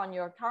you are on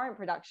your current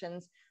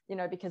productions, you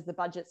know, because the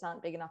budgets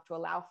aren't big enough to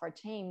allow for a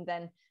team,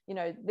 then, you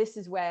know, this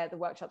is where the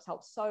workshops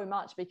help so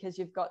much because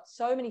you've got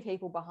so many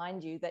people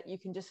behind you that you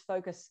can just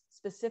focus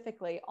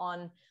specifically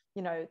on,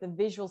 you know, the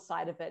visual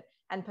side of it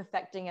and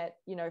perfecting it,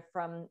 you know,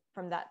 from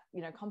that,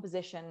 you know,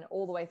 composition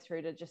all the way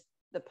through to just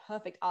the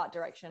perfect art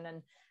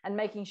direction and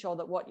making sure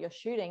that what you're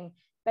shooting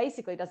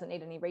basically doesn't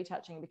need any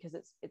retouching because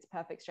it's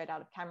perfect straight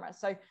out of camera.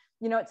 So,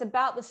 you know, it's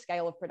about the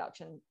scale of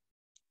production.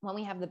 When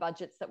we have the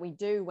budgets that we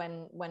do,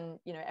 when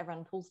you know,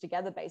 everyone pulls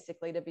together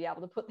basically to be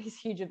able to put these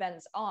huge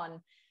events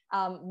on,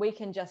 we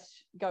can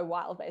just go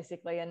wild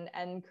basically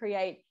and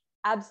create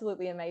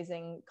absolutely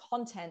amazing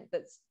content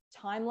that's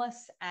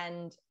timeless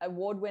and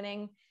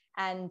award-winning.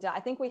 And I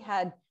think we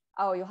had,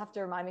 oh, you'll have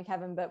to remind me,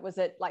 Kevin, but was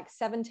it like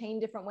 17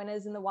 different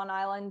winners in the One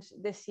Island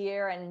this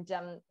year? And,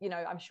 you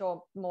know, I'm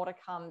sure more to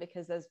come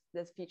because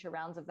there's future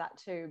rounds of that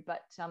too.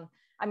 But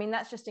I mean,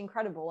 that's just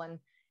incredible. And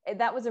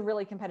that was a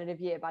really competitive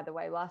year, by the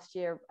way. Last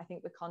year, I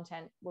think the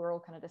content, we're all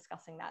kind of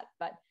discussing that,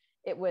 but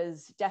it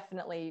was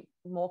definitely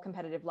more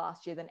competitive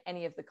last year than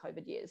any of the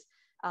COVID years.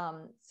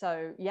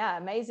 So yeah,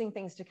 amazing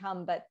things to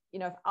come. But, you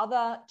know, if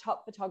other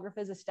top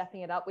photographers are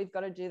stepping it up, we've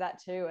got to do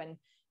that too and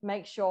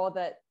make sure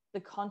that the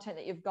content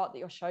that you've got that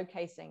you're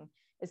showcasing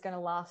is going to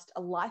last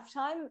a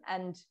lifetime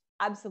and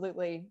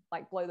absolutely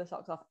like blow the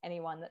socks off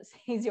anyone that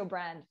sees your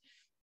brand.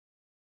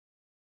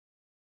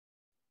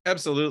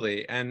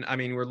 Absolutely. And I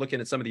mean, we're looking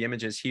at some of the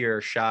images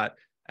here shot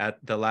at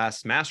the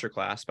last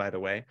masterclass, by the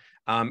way.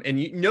 And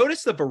you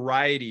notice the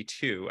variety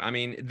too. I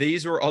mean,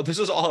 this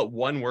was all at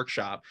one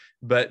workshop,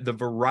 but the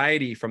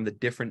variety from the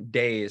different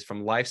days,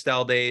 from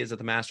lifestyle days at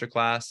the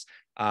masterclass,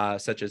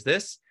 such as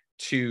this,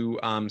 to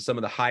some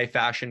of the high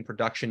fashion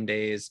production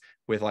days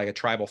with like a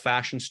tribal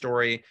fashion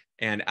story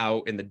and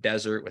out in the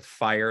desert with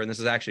fire. And this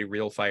is actually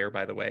real fire,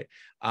 by the way.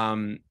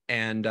 And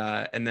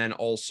then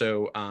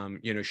also,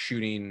 you know,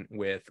 shooting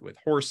with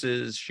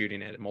horses,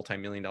 shooting at a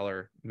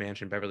multi-million-dollar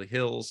mansion, Beverly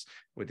Hills,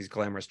 with these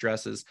glamorous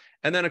dresses.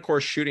 And then, of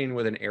course, shooting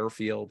with an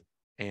airfield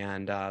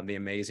and the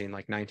amazing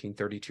like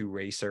 1932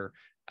 racer,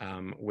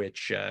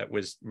 which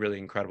was really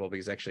incredible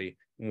because actually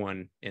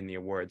won in the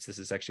awards. This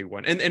is actually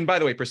one. And by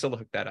the way, Priscilla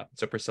hooked that up.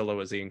 So Priscilla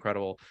was the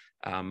incredible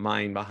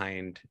mind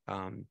behind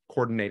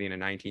coordinating a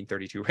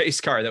 1932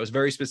 race car that was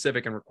very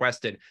specific and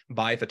requested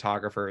by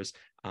photographers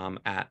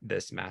at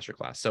this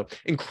masterclass. So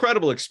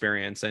incredible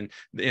experience. And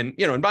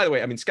you know, and by the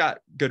way, I mean, Scott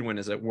Goodwin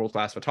is a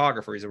world-class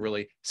photographer. He's a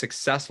really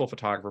successful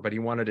photographer, but he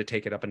wanted to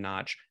take it up a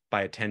notch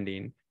by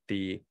attending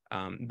the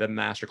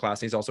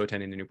masterclass. He's also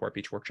attending the Newport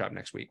Beach workshop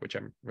next week, which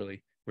I'm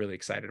really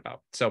excited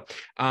about. So,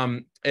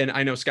 and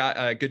I know,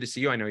 Scott, good to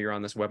see you. I know you're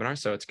on this webinar,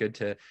 so it's good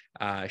to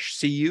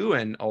see you.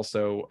 And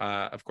also,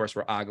 of course,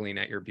 we're ogling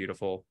at your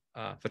beautiful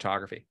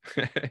photography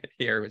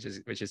here, which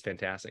is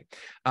fantastic.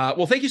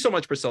 Well, thank you so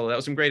much, Priscilla. That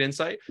was some great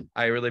insight.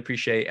 I really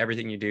appreciate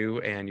everything you do,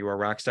 and you are a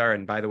rock star.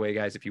 And by the way,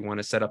 guys, if you want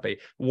to set up a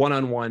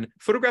one-on-one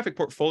photographic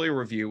portfolio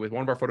review with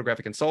one of our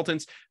photographic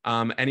consultants,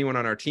 anyone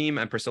on our team,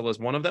 and Priscilla is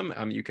one of them,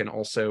 you can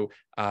also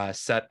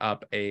set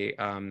up a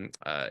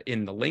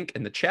in the link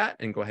in the chat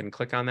and go ahead and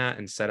click on that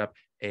and set up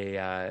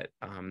a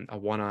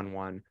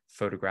one-on-one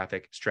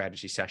photographic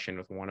strategy session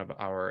with one of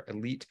our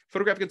elite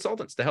photographic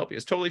consultants to help you.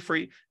 It's totally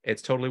free.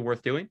 It's totally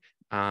worth doing.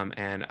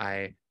 And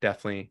I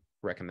definitely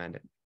recommend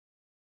it.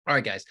 All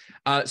right, guys.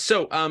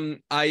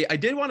 I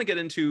did want to get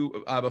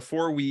into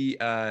before we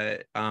I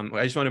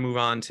just want to move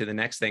on to the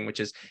next thing, which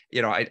is,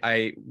 you know,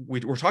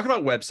 we're talking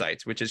about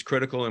websites, which is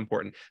critical and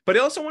important, but I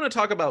also want to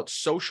talk about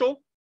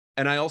social,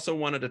 and I also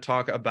wanted to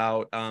talk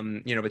about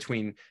you know,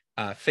 between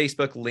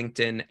Facebook,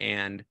 LinkedIn,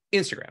 and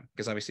Instagram,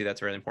 because obviously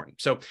that's really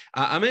important. So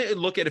I'm going to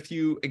look at a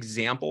few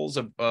examples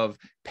of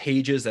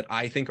pages that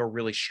I think are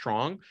really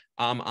strong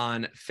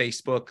on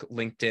Facebook,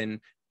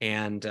 LinkedIn,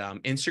 and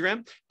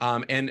Instagram.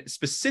 And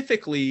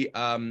specifically,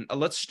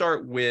 let's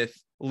start with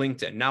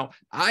LinkedIn. Now,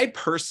 I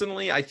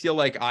feel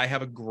like I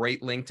have a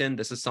great LinkedIn.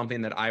 This is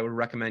something that I would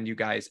recommend you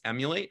guys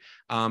emulate.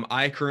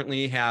 I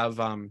currently have,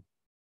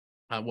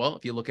 well,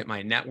 if you look at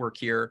my network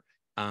here,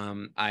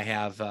 I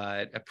have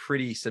a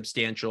pretty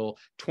substantial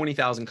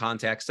 20,000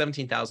 contacts,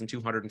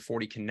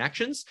 17,240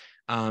 connections.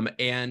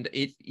 And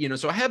it, you know,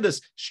 so I have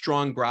this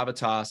strong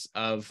gravitas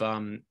of,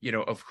 you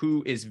know, of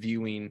who is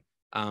viewing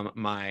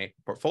my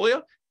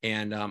portfolio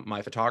and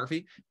my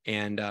photography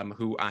and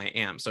who I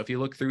am. So if you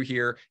look through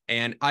here,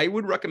 and I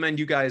would recommend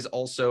you guys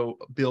also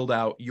build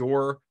out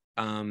your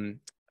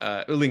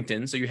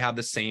LinkedIn, so you have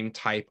the same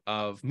type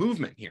of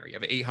movement here. You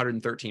have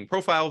 813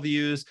 profile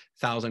views,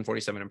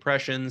 1,047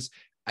 impressions.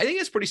 I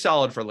think it's pretty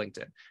solid for LinkedIn.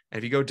 And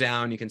if you go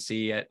down, you can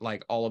see it,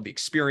 like all of the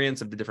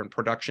experience of the different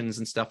productions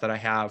and stuff that I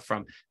have,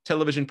 from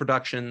television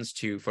productions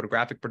to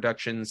photographic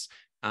productions,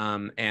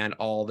 and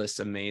all this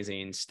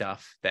amazing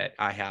stuff that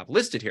I have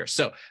listed here.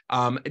 So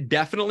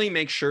definitely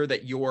make sure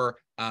that you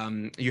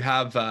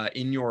have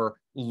in your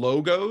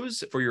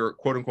logos for your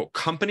quote unquote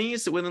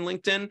companies within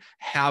LinkedIn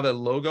have a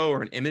logo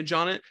or an image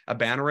on it, a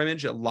banner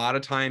image. A lot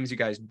of times you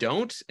guys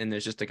don't, and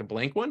there's just like a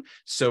blank one.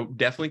 So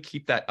definitely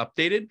keep that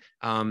updated.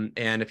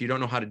 And if you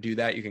don't know how to do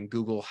that, you can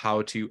Google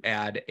how to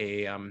add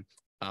a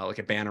like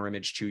a banner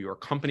image to your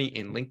company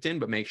in LinkedIn,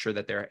 but make sure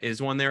that there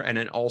is one there. And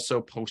then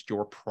also post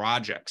your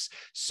projects.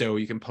 So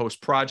you can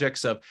post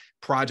projects that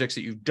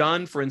you've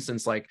done. For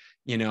instance, like,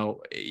 you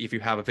know, if you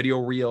have a video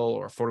reel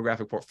or a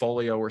photographic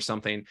portfolio or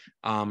something,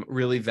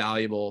 really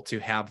valuable to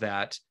have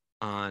that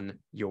on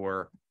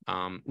your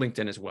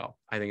LinkedIn as well.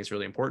 I think it's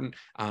really important.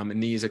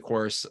 And these, of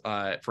course,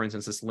 for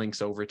instance, this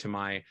links over to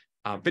my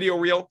video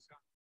reel.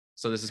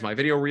 So this is my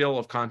video reel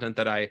of content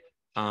that I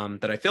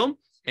film.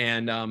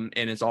 And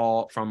it's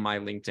all from my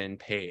LinkedIn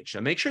page.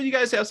 So make sure you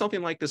guys have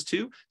something like this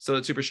too, so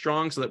it's super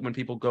strong, so that when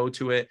people go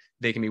to it,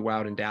 they can be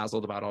wowed and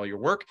dazzled about all your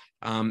work.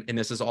 And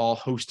this is all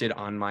hosted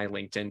on my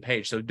LinkedIn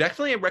page. So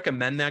definitely I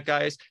recommend that,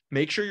 guys.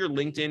 Make sure your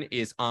LinkedIn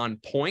is on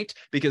point,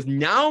 because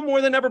now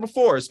more than ever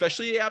before,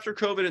 especially after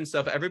COVID and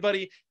stuff,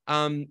 everybody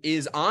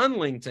is on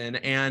LinkedIn,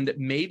 and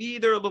maybe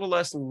they're a little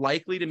less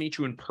likely to meet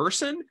you in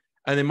person.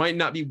 And they might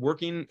not be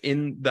working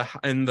in the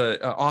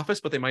office,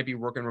 but they might be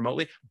working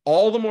remotely.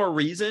 All the more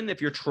reason,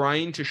 if you're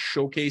trying to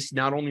showcase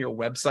not only your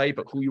website,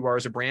 but who you are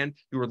as a brand,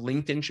 your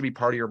LinkedIn should be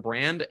part of your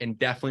brand and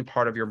definitely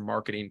part of your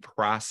marketing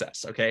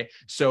process. Okay.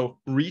 So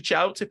reach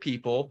out to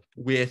people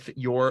with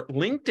your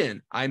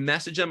LinkedIn. I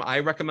message them. I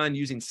recommend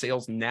using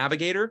Sales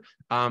Navigator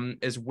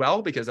as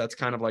well, because that's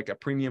kind of like a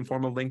premium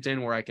form of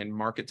LinkedIn where I can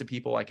market to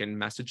people. I can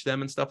message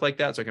them and stuff like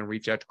that. So I can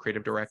reach out to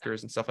creative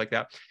directors and stuff like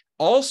that.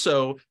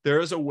 Also, there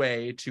is a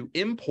way to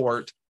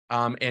import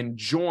and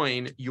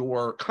join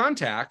your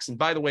contacts. And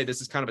by the way,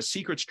 this is kind of a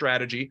secret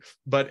strategy,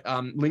 but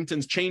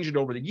LinkedIn's changed it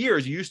over the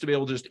years. You used to be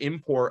able to just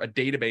import a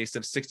database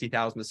of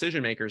 60,000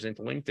 decision makers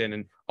into LinkedIn,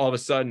 and all of a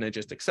sudden it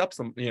just accepts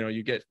them. You know,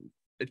 you get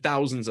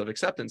thousands of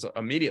acceptance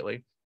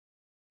immediately.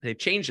 They've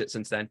changed it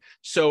since then.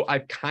 So I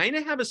kind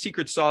of have a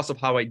secret sauce of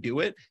how I do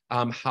it,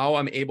 how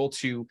I'm able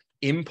to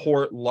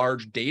import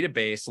large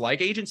database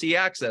like Agency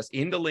Access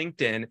into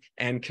LinkedIn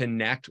and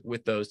connect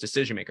with those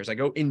decision makers. I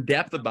go in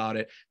depth about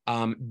it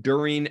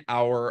during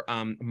our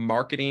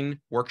marketing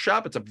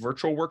workshop. It's a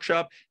virtual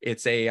workshop.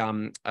 It's a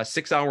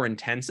 6-hour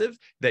intensive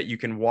that you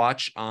can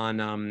watch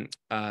on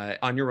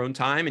your own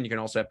time, and you can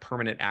also have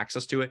permanent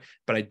access to it.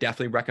 But I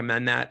definitely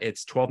recommend that.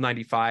 It's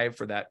 $12.95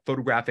 for that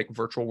photographic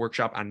virtual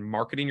workshop on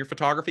marketing your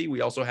photography. We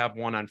also have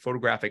one on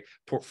photographic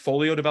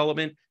portfolio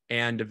development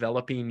and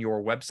developing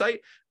your website.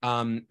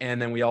 And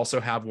then we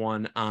also have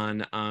one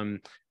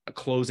on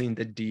closing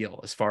the deal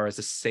as far as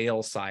the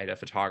sales side of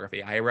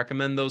photography. I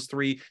recommend those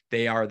three.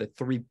 They are the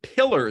 3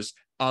 pillars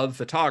of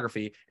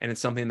photography, and it's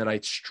something that I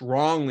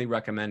strongly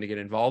recommend to get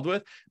involved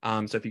with.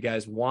 So if you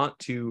guys want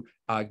to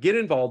get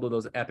involved with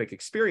those epic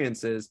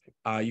experiences,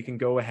 you can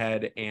go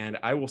ahead, and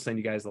I will send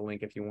you guys the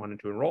link if you wanted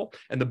to enroll.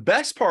 And the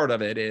best part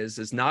of it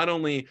is not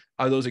only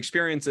are those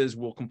experiences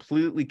will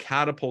completely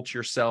catapult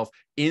yourself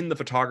in the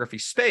photography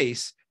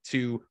space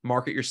to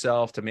market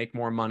yourself, to make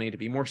more money, to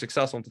be more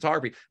successful in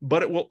photography,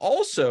 but it will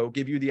also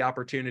give you the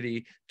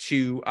opportunity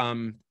to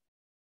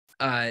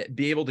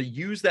be able to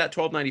use that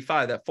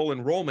 $12.95, that full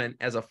enrollment,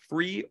 as a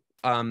free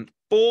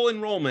full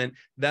enrollment.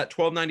 That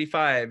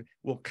 $12.95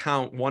 will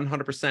count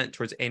 100%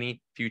 towards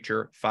any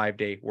future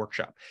 5-day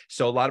workshop.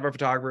 So a lot of our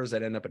photographers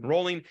that end up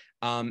enrolling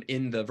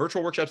in the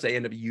virtual workshops, they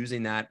end up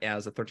using that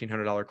as a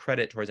 $1,300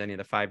 credit towards any of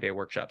the 5-day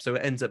workshops. So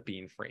it ends up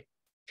being free.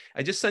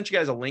 I just sent you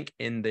guys a link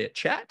in the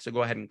chat. So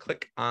go ahead and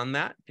click on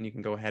that and you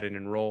can go ahead and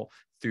enroll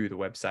through the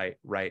website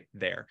right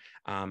there.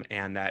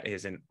 And that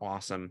is an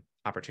awesome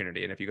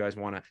opportunity. And if you guys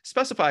want to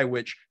specify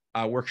which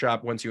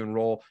workshop once you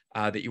enroll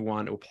that you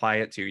want to apply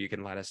it to, you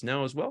can let us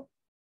know as well.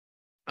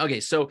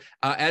 Okay, so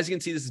as you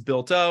can see, this is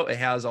built out. It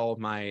has all of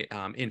my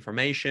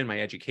information,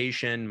 my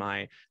education,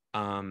 my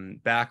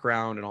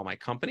background, and all my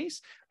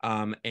companies.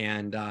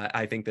 And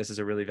I think this is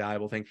a really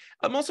valuable thing.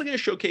 I'm also going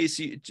to showcase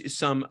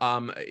some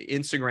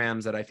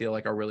Instagrams that I feel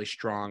like are really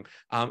strong.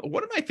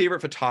 One of my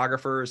favorite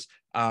photographers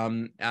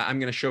I'm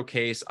going to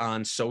showcase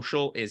on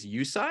social is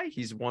Yusai.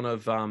 He's one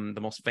of the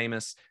most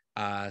famous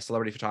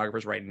celebrity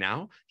photographers right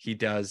now. He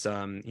does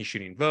he's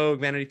shooting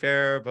Vogue, Vanity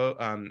Fair,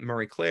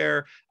 Marie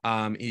Claire.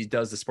 He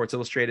does the Sports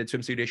Illustrated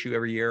swimsuit issue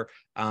every year,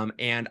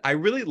 and I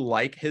really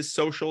like his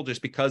social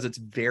just because it's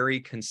very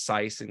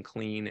concise and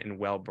clean and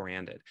well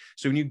branded.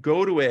 So when you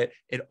go to it,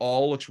 it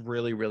all looks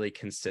really, really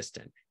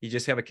consistent. You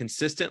just have a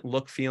consistent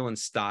look, feel, and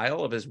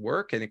style of his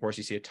work, and of course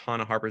you see a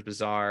ton of Harper's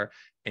Bazaar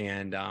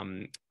and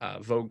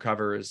Vogue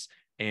covers.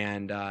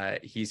 And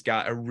he's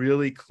got a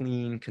really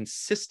clean,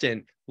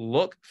 consistent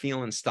look,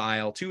 feel, and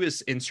style to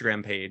his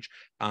Instagram page.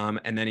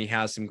 And then he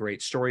has some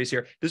great stories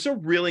here. This is a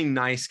really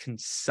nice,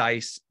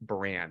 concise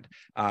brand.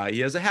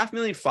 He has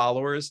 500,000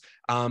 followers,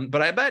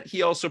 but I bet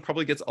he also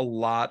probably gets a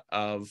lot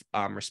of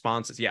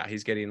responses. Yeah,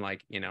 he's getting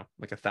like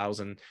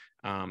 1,000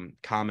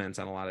 comments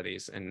on a lot of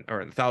these, or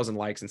 1,000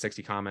 likes and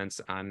 60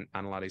 comments on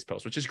a lot of these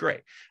posts, which is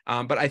great.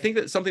 But I think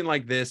that something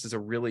like this is a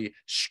really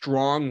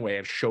strong way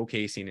of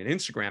showcasing an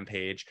Instagram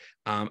page.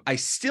 I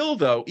still,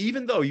 though,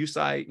 even though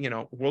Yusai,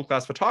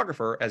 world-class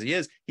photographer as he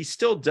is, he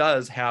still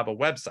does have a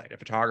website, a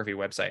photography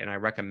website, and I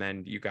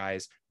recommend you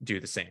guys do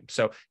the same.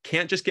 So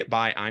can't just get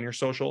by on your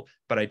social,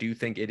 but I do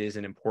think it is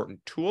an important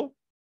tool.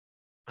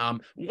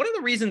 One of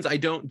the reasons I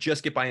don't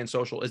just get by in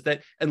social is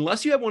that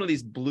unless you have one of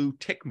these blue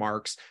tick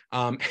marks,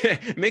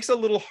 it makes it a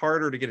little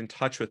harder to get in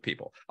touch with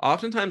people.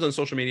 Oftentimes on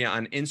social media,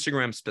 on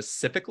Instagram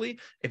specifically,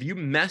 if you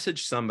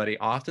message somebody,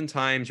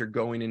 oftentimes you're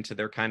going into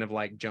their kind of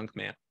like junk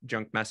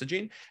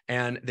messaging,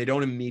 and they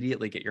don't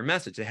immediately get your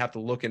message. They have to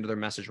look into their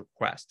message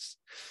requests.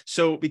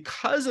 So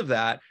because of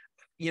that,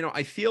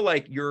 I feel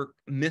like you're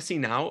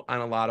missing out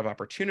on a lot of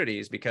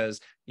opportunities because,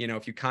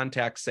 if you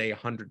contact, say,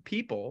 100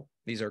 people,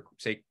 these are,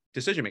 say,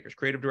 decision makers,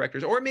 creative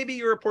directors, or maybe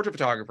you're a portrait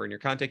photographer and you're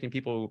contacting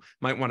people who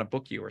might want to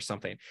book you or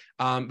something.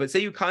 But say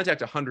you contact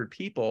 100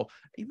 people,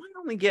 you might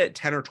only get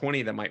 10 or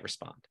 20 that might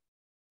respond.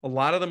 A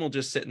lot of them will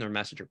just sit in their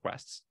message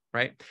requests,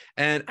 right?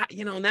 And,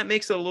 and that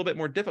makes it a little bit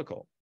more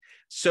difficult.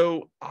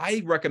 So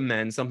I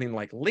recommend something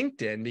like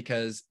LinkedIn,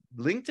 because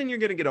LinkedIn, you're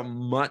going to get a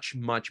much,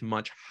 much,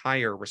 much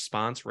higher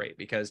response rate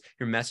because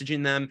you're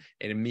messaging them,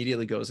 it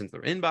immediately goes into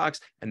their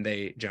inbox and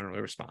they generally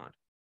respond.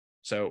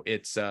 So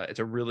it's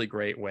a really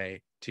great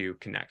way to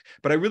connect.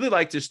 But I really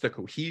like just the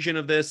cohesion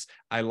of this.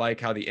 I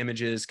like how the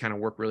images kind of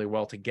work really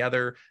well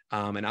together.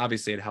 And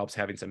obviously it helps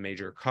having some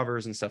major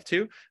covers and stuff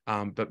too,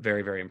 but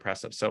very, very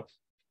impressive. So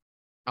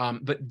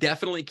but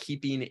definitely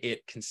keeping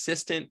it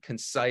consistent,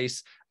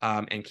 concise,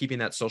 and keeping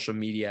that social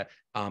media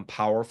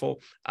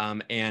powerful,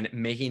 and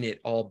making it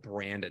all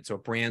branded. So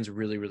it brands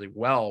really, really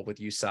well with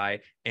Yusai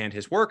and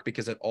his work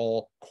because it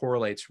all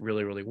correlates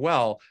really, really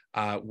well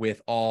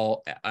with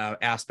all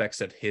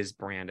aspects of his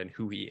brand and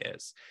who he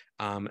is.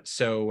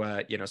 So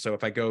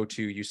if I go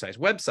to Yusai's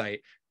website,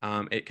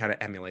 it kind of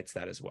emulates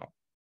that as well.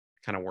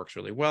 Kind of works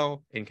really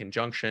well in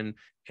conjunction,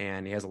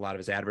 and he has a lot of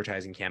his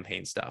advertising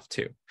campaign stuff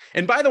too.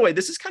 And by the way,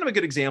 this is kind of a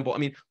good example. I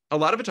mean, a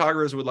lot of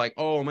photographers would like,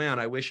 oh man,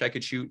 I wish I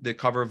could shoot the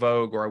cover of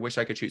Vogue, or I wish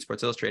I could shoot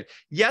Sports Illustrated.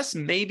 Yes,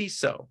 maybe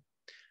so.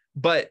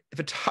 But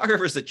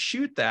photographers that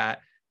shoot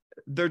that,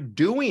 they're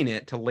doing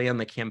it to land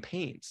the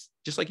campaigns,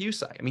 just like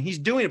Yusai. I mean, he's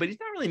doing it, but he's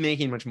not really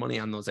making much money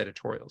on those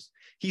editorials.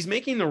 He's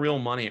making the real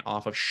money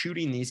off of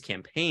shooting these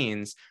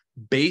campaigns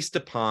based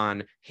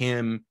upon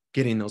him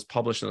getting those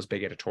published in those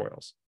big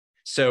editorials.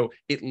 So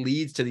it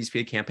leads to these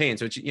big campaigns.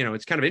 So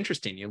it's kind of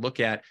interesting. You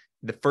look at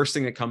the first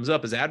thing that comes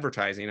up is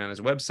advertising on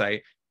his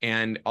website,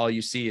 and all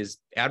you see is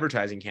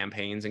advertising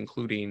campaigns,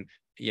 including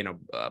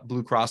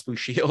Blue Cross Blue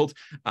Shield,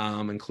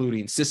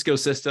 including Cisco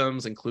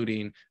Systems,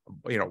 including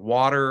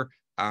water,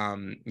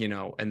 and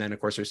then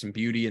of course there's some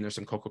beauty and there's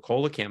some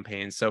Coca-Cola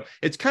campaigns. So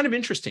it's kind of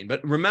interesting.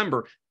 But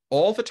remember,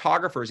 all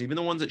photographers, even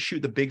the ones that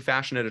shoot the big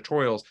fashion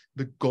editorials,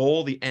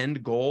 the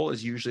end goal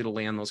is usually to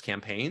land those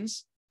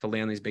campaigns, to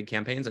land these big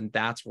campaigns. And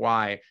that's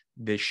why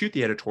they shoot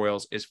the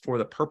editorials, is for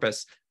the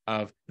purpose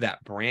of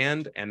that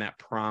brand and that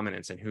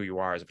prominence in who you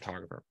are as a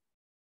photographer.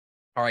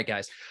 All right,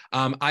 guys.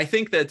 I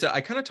think that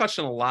I kind of touched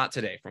on a lot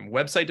today, from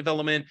website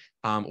development,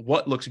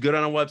 what looks good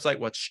on a website,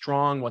 what's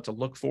strong, what to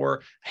look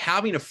for,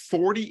 having a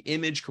 40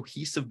 image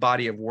cohesive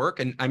body of work.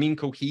 And I mean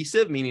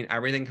cohesive, meaning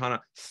everything kind of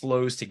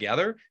flows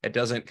together. It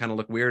doesn't kind of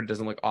look weird. It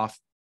doesn't look off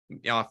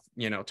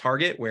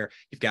target, where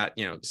you've got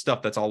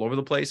stuff that's all over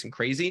the place and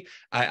crazy.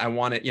 I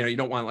want it, you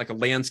don't want like a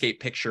landscape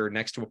picture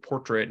next to a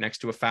portrait, next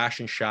to a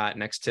fashion shot,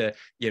 next to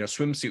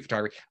swimsuit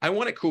photography. I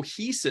want it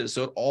cohesive,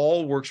 so it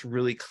all works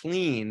really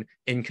clean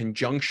in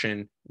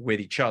conjunction with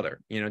each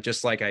other,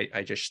 just like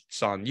I just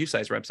saw on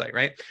USci's website,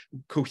 right?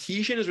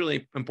 Cohesion is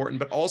really important,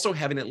 but also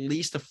having at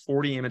least a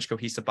 40 image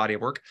cohesive body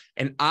of work.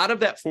 And out of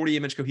that 40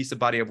 image cohesive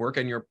body of work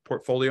in your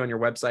portfolio on your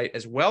website,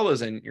 as well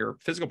as in your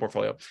physical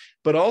portfolio,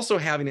 but also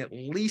having at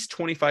least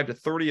 25 to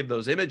 30 of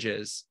those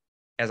images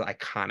as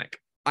iconic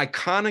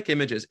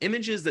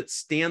images that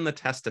stand the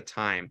test of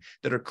time,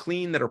 that are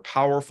clean, that are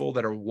powerful,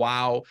 that are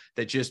wow,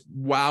 that just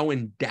wow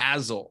and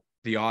dazzle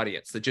the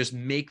audience, that just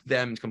make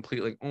them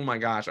completely, oh my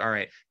gosh, all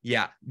right,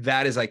 yeah,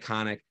 that is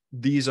iconic.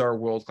 These are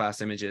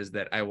world-class images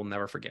that I will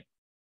never forget.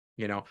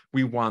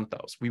 We want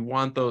those. We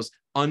want those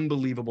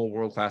unbelievable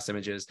world-class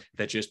images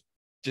that just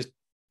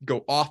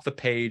go off the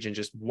page and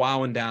just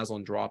wow and dazzle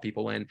and draw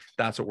people in.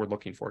 That's what we're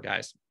looking for,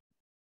 guys.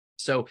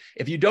 So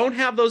if you don't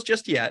have those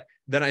just yet,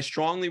 then I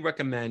strongly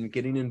recommend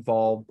getting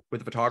involved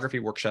with the photography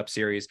workshop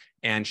series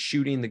and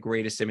shooting the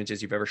greatest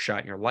images you've ever shot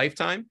in your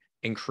lifetime,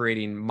 and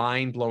creating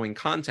mind-blowing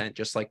content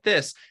just like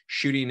this,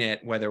 shooting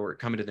it, whether we're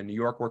coming to the New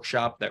York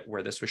workshop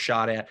where this was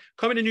shot at,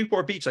 coming to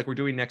Newport Beach like we're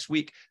doing next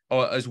week,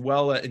 as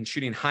well as in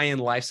shooting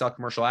high-end lifestyle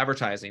commercial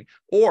advertising,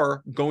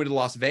 or going to the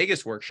Las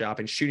Vegas workshop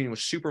and shooting with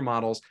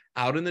supermodels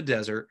out in the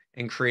desert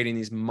and creating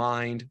these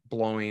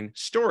mind-blowing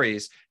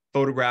stories,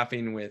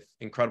 photographing with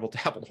incredible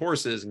dappled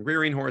horses and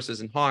rearing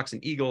horses and hawks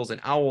and eagles and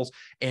owls,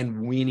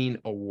 and winning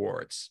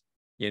awards.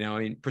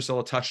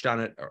 Priscilla touched on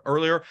it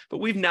earlier, but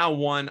we've now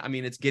won.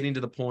 It's getting to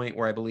the point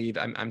where I believe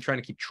I'm trying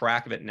to keep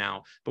track of it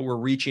now, but we're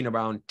reaching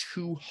around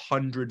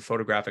 200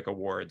 photographic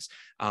awards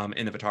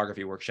in the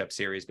photography workshop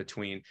series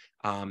between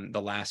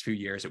the last few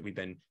years that we've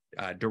been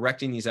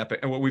directing these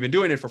epic, and we've been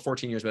doing it for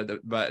 14 years, but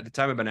at the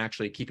time I've been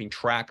actually keeping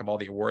track of all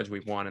the awards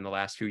we've won in the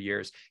last few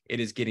years, it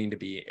is getting to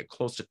be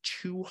close to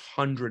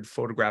 200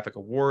 photographic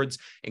awards,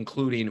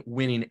 including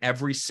winning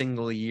every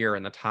single year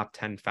in the top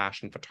 10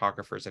 fashion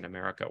photographers in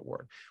America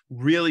award.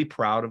 Really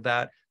proud of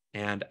that.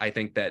 And I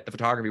think that the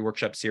photography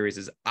workshop series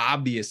is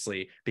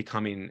obviously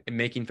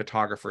making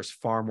photographers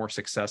far more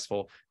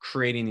successful,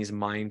 creating these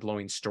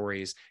mind-blowing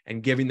stories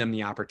and giving them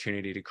the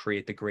opportunity to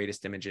create the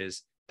greatest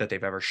images that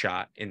they've ever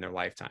shot in their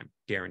lifetime,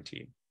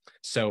 guaranteed.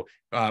 So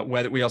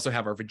whether we also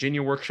have our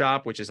Virginia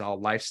workshop, which is all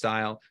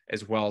lifestyle,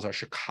 as well as our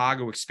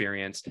Chicago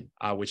experience,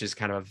 which is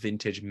kind of a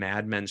vintage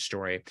Mad Men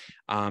story.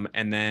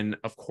 And then,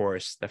 of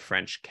course, the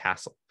French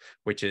castle,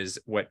 which is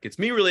what gets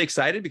me really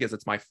excited because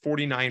it's my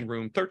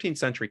 49-room 13th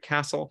century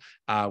castle,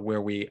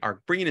 where we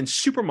are bringing in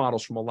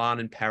supermodels from Milan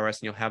and Paris,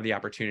 and you'll have the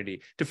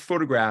opportunity to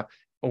photograph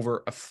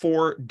over a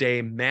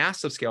 4-day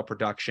massive scale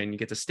production. You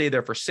get to stay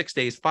there for 6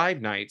 days,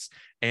 5 nights,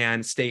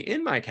 and stay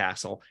in my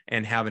castle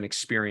and have an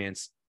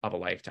experience of a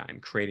lifetime,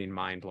 creating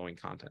mind-blowing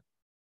content.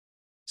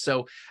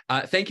 So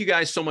thank you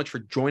guys so much for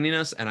joining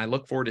us, and I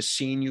look forward to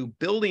seeing you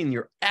building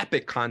your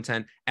epic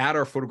content at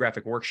our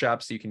photographic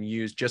workshops that you can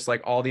use just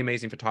like all the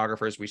amazing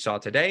photographers we saw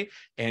today,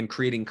 and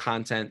creating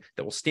content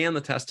that will stand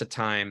the test of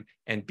time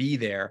and be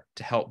there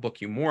to help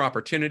book you more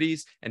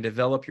opportunities and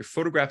develop your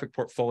photographic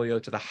portfolio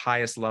to the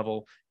highest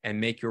level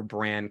and make your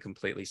brand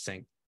completely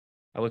sing.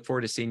 I look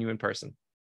forward to seeing you in person.